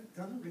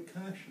doesn't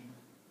recursion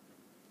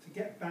to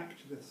get back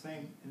to the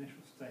same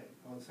initial state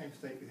or the same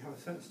state? We have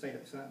a certain state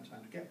at a certain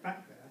time. To get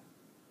back there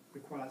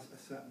requires a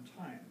certain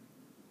time,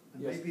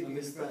 and Yes, maybe the and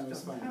this universe time is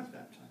doesn't finite. have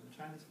that time. The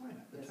time is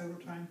finite. The Yes. total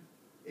time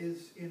is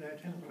 10 or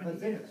 20 But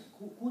then years.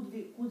 could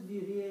we Not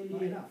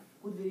really enough.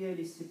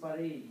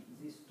 separate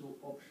these two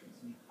options?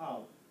 I mean,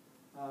 how?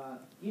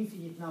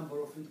 Infinite number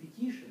of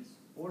repetitions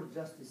or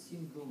just a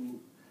single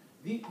loop?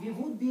 We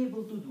would be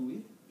able to do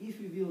it if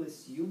we will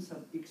assume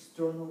some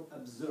external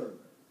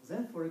observer.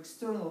 Then for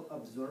external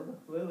observer,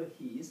 whoever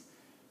he is,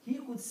 he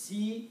could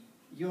see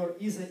your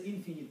either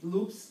infinite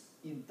loops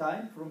in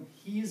time from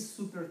his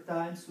super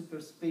time, super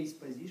space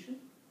position,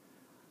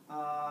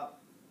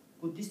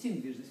 could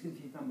distinguish this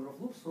infinite number of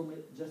loops from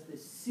just a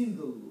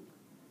single loop.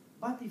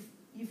 But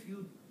if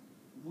you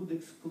would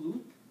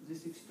exclude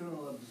this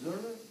external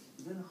observer,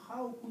 then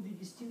how could you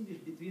distinguish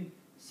between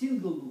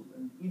single loop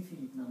and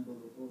infinite number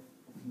of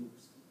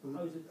loops?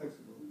 How is it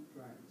possible?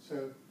 Right.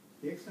 So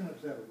the external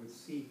observer would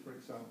see, for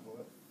example,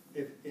 that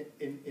if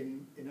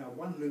in our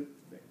one loop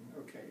thing,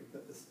 okay,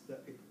 that the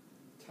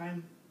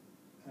time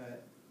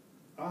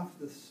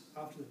after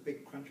the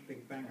big crunch,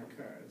 big bang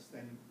occurs,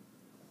 then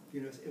the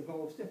universe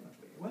evolves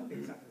differently. It won't be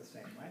exactly the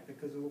same, right?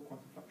 Because of all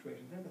quantum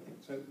fluctuations and everything.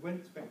 So we won't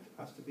expect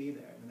us to be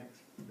there in the next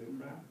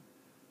loop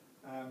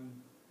round.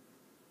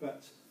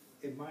 But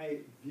in my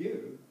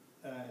view,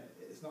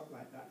 it's not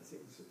like that.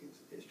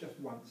 It's just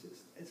once.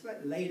 It's like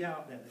laid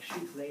out there. The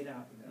sheet's laid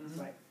out. You know,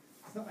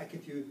 it's not like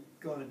if you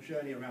go on a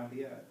journey around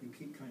the earth, you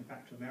keep coming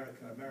back to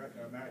America, America,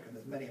 America. And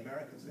there's many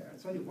Americas there.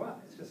 It's only one.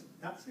 It's just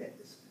that's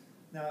it.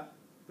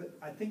 But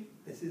I think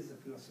this is a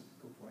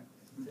philosophical point,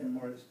 isn't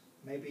it? Or it's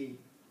maybe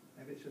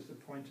it's just a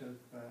point of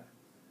a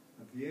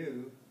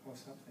view or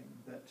something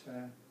that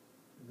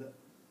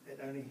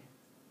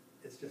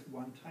it's just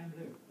one time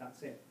loop.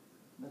 That's it.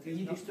 But we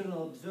need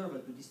external observer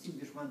to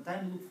distinguish one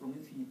time loop from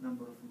infinite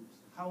number of loops.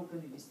 How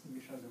can we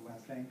distinguish We're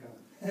otherwise? playing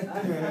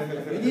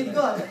God. We need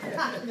God.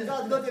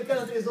 Without God you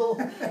cannot resolve.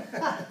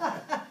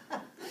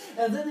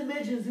 And then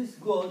imagine this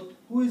God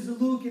who is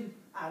looking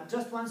at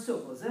just one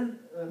circle. Then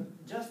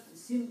just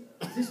seen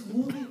this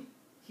movie,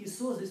 he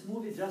saw this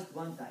movie just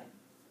one time.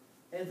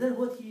 And then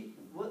what he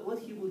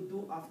would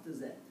do after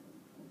that?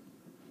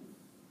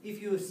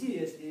 If you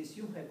seriously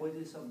assume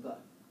hypothesis of God.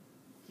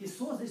 He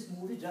saw this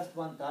movie just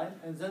one time,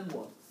 and then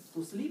what?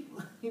 To sleep?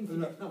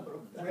 Infinite number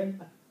of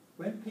times.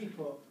 When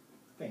people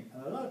think,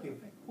 and a lot of people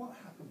think, what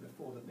happened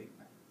before the Big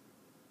Bang?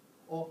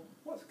 Or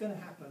what's going to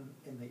happen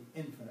in the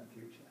infinite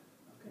future?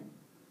 Okay,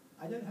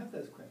 I don't have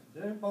those questions.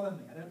 They don't bother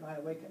me. I don't lie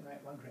awake at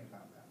night wondering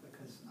about that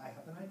because I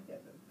have an idea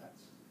that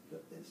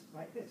it's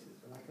like this.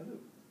 It's like a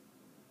loop.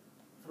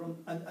 From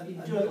And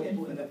internal no point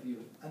infinite of view.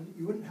 And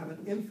you wouldn't have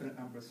an infinite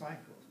number of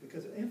cycles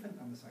because an infinite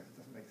number size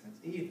doesn't make sense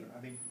either.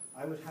 I mean,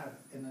 I would have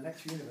in the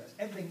next universe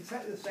everything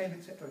exactly the same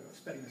except I've got a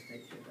spelling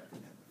mistake here that I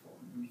didn't have before.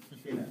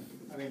 You know,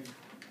 I mean,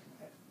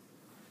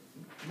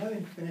 no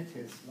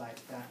infinities like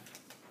that.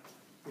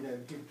 You know,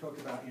 people talk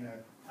about, you know,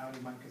 how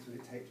many monkeys would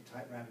it take to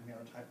type randomly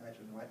on a typewriter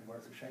and write the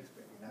works of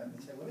Shakespeare, you know, and they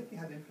say, well, if you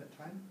had infinite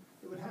time,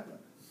 it would happen.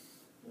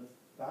 Yes.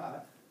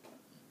 But,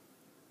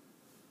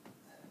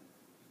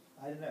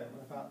 I don't know,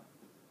 what about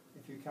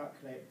if you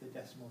calculate the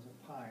decimals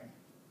of pi?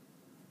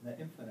 They're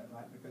infinite,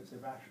 right, because they're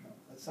rational.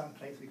 At some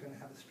place we're going to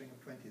have a string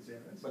of 20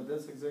 zeros. But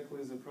that's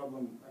exactly the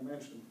problem I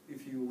mentioned.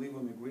 If you live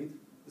on a grid,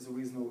 there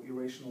is no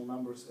irrational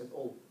numbers at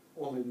all.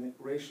 Only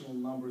rational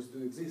numbers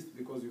do exist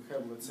because you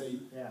have, let's say,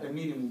 a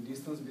minimum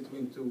distance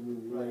between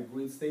two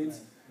grid states,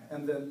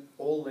 and then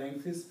all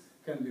lengths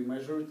can be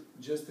measured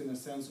just in a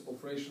sense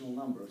of rational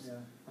numbers. Yeah.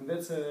 And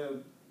that's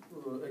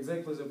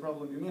exactly the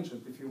problem you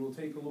mentioned. If you will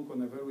take a look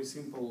on a very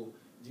simple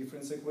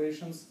difference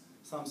equations,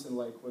 something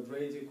like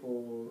quadratic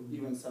or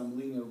even some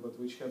linear but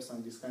which have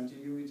some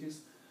discontinuities,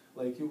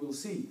 like you will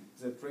see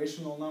that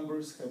rational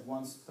numbers have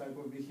one type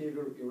of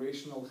behavior,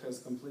 irrational has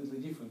completely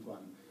different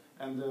one.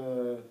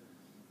 And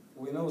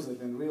we know that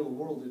in real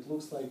world it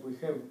looks like we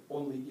have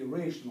only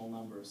irrational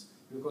numbers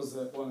because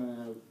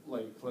on a,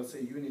 like, let's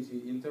say,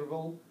 unity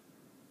interval,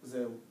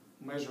 the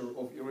measure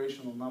of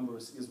irrational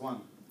numbers is 1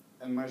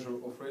 and measure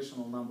of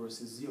rational numbers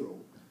is 0.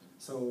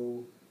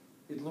 So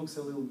it looks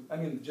a little, I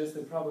mean, just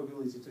the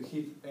probability to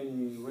hit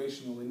any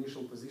rational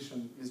initial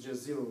position is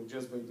just 0,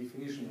 just by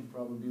definition of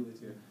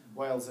probability,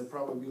 while the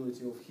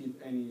probability of hit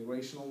any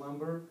rational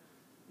number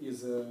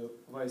is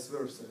vice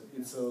versa.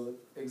 It's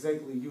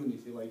exactly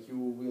unity, like you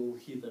will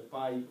hit a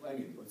pi, I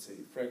mean, let's say,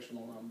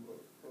 fractional number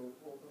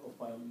of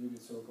pi on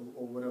unit circle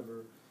or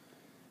whatever.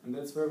 And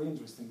that's very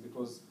interesting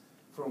because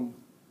from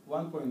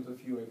one point of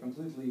view, I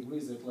completely agree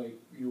that, like,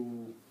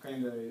 you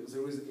kind of,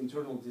 there is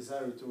internal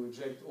desire to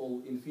reject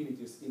all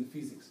infinities in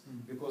physics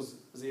because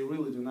they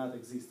really do not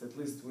exist. At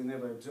least we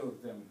never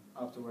observed them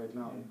up to right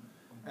now.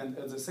 And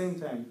at the same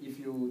time, if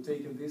you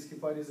take in this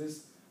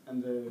hypothesis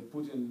and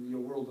put in your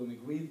world on a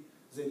grid,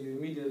 then you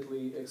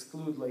immediately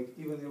exclude, like,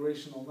 even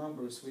irrational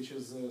numbers, which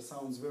is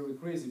sounds very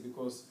crazy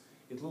because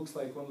it looks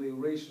like only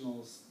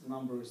irrational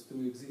numbers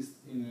do exist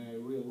in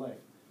real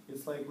life.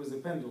 It's like with a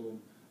pendulum,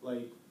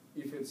 like,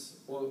 if it's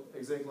all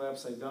exactly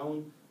upside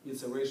down,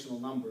 it's a rational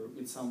number.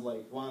 It's some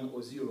like 1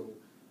 or 0.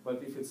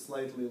 But if it's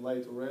slightly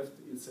right or left,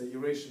 it's an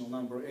irrational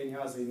number, any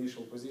other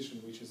initial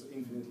position, which is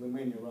infinitely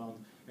many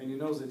around. And you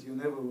know that you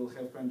never will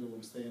have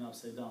pendulum staying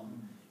upside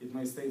down. It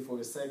may stay for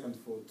a second,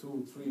 for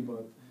 2, 3,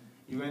 but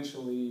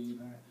eventually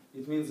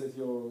it means that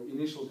your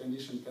initial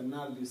condition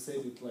cannot be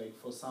set it like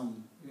for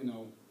some, you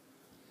know,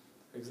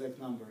 exact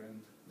number.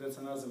 And that's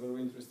another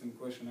very interesting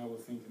question I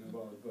was thinking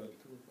about. But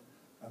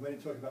when you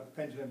talk about the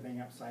pendulum being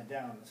upside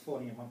down, it's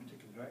falling in one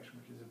particular direction,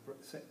 which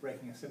is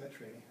breaking a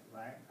symmetry,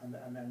 right? And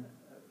then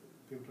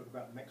people talk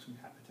about the maximum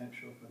hat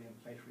potential for the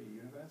inflationary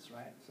universe,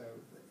 right? So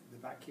the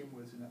vacuum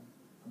was in an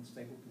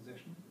unstable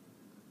position,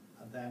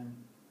 and then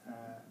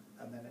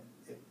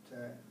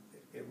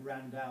it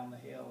ran down the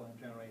hill and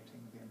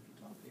generating the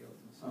inflaton fields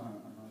and so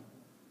on.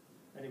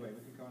 Anyway, we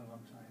could go on a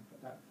long time,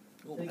 but that.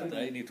 Oh, but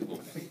I need to go.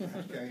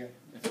 Okay, yeah.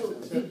 So,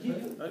 This was do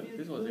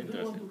you want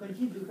interesting. to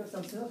continue? Do you have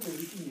something else or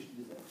we finished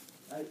with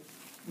that?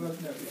 Well,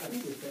 no, I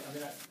think we're, I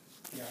mean,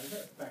 yeah, I've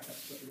got back up.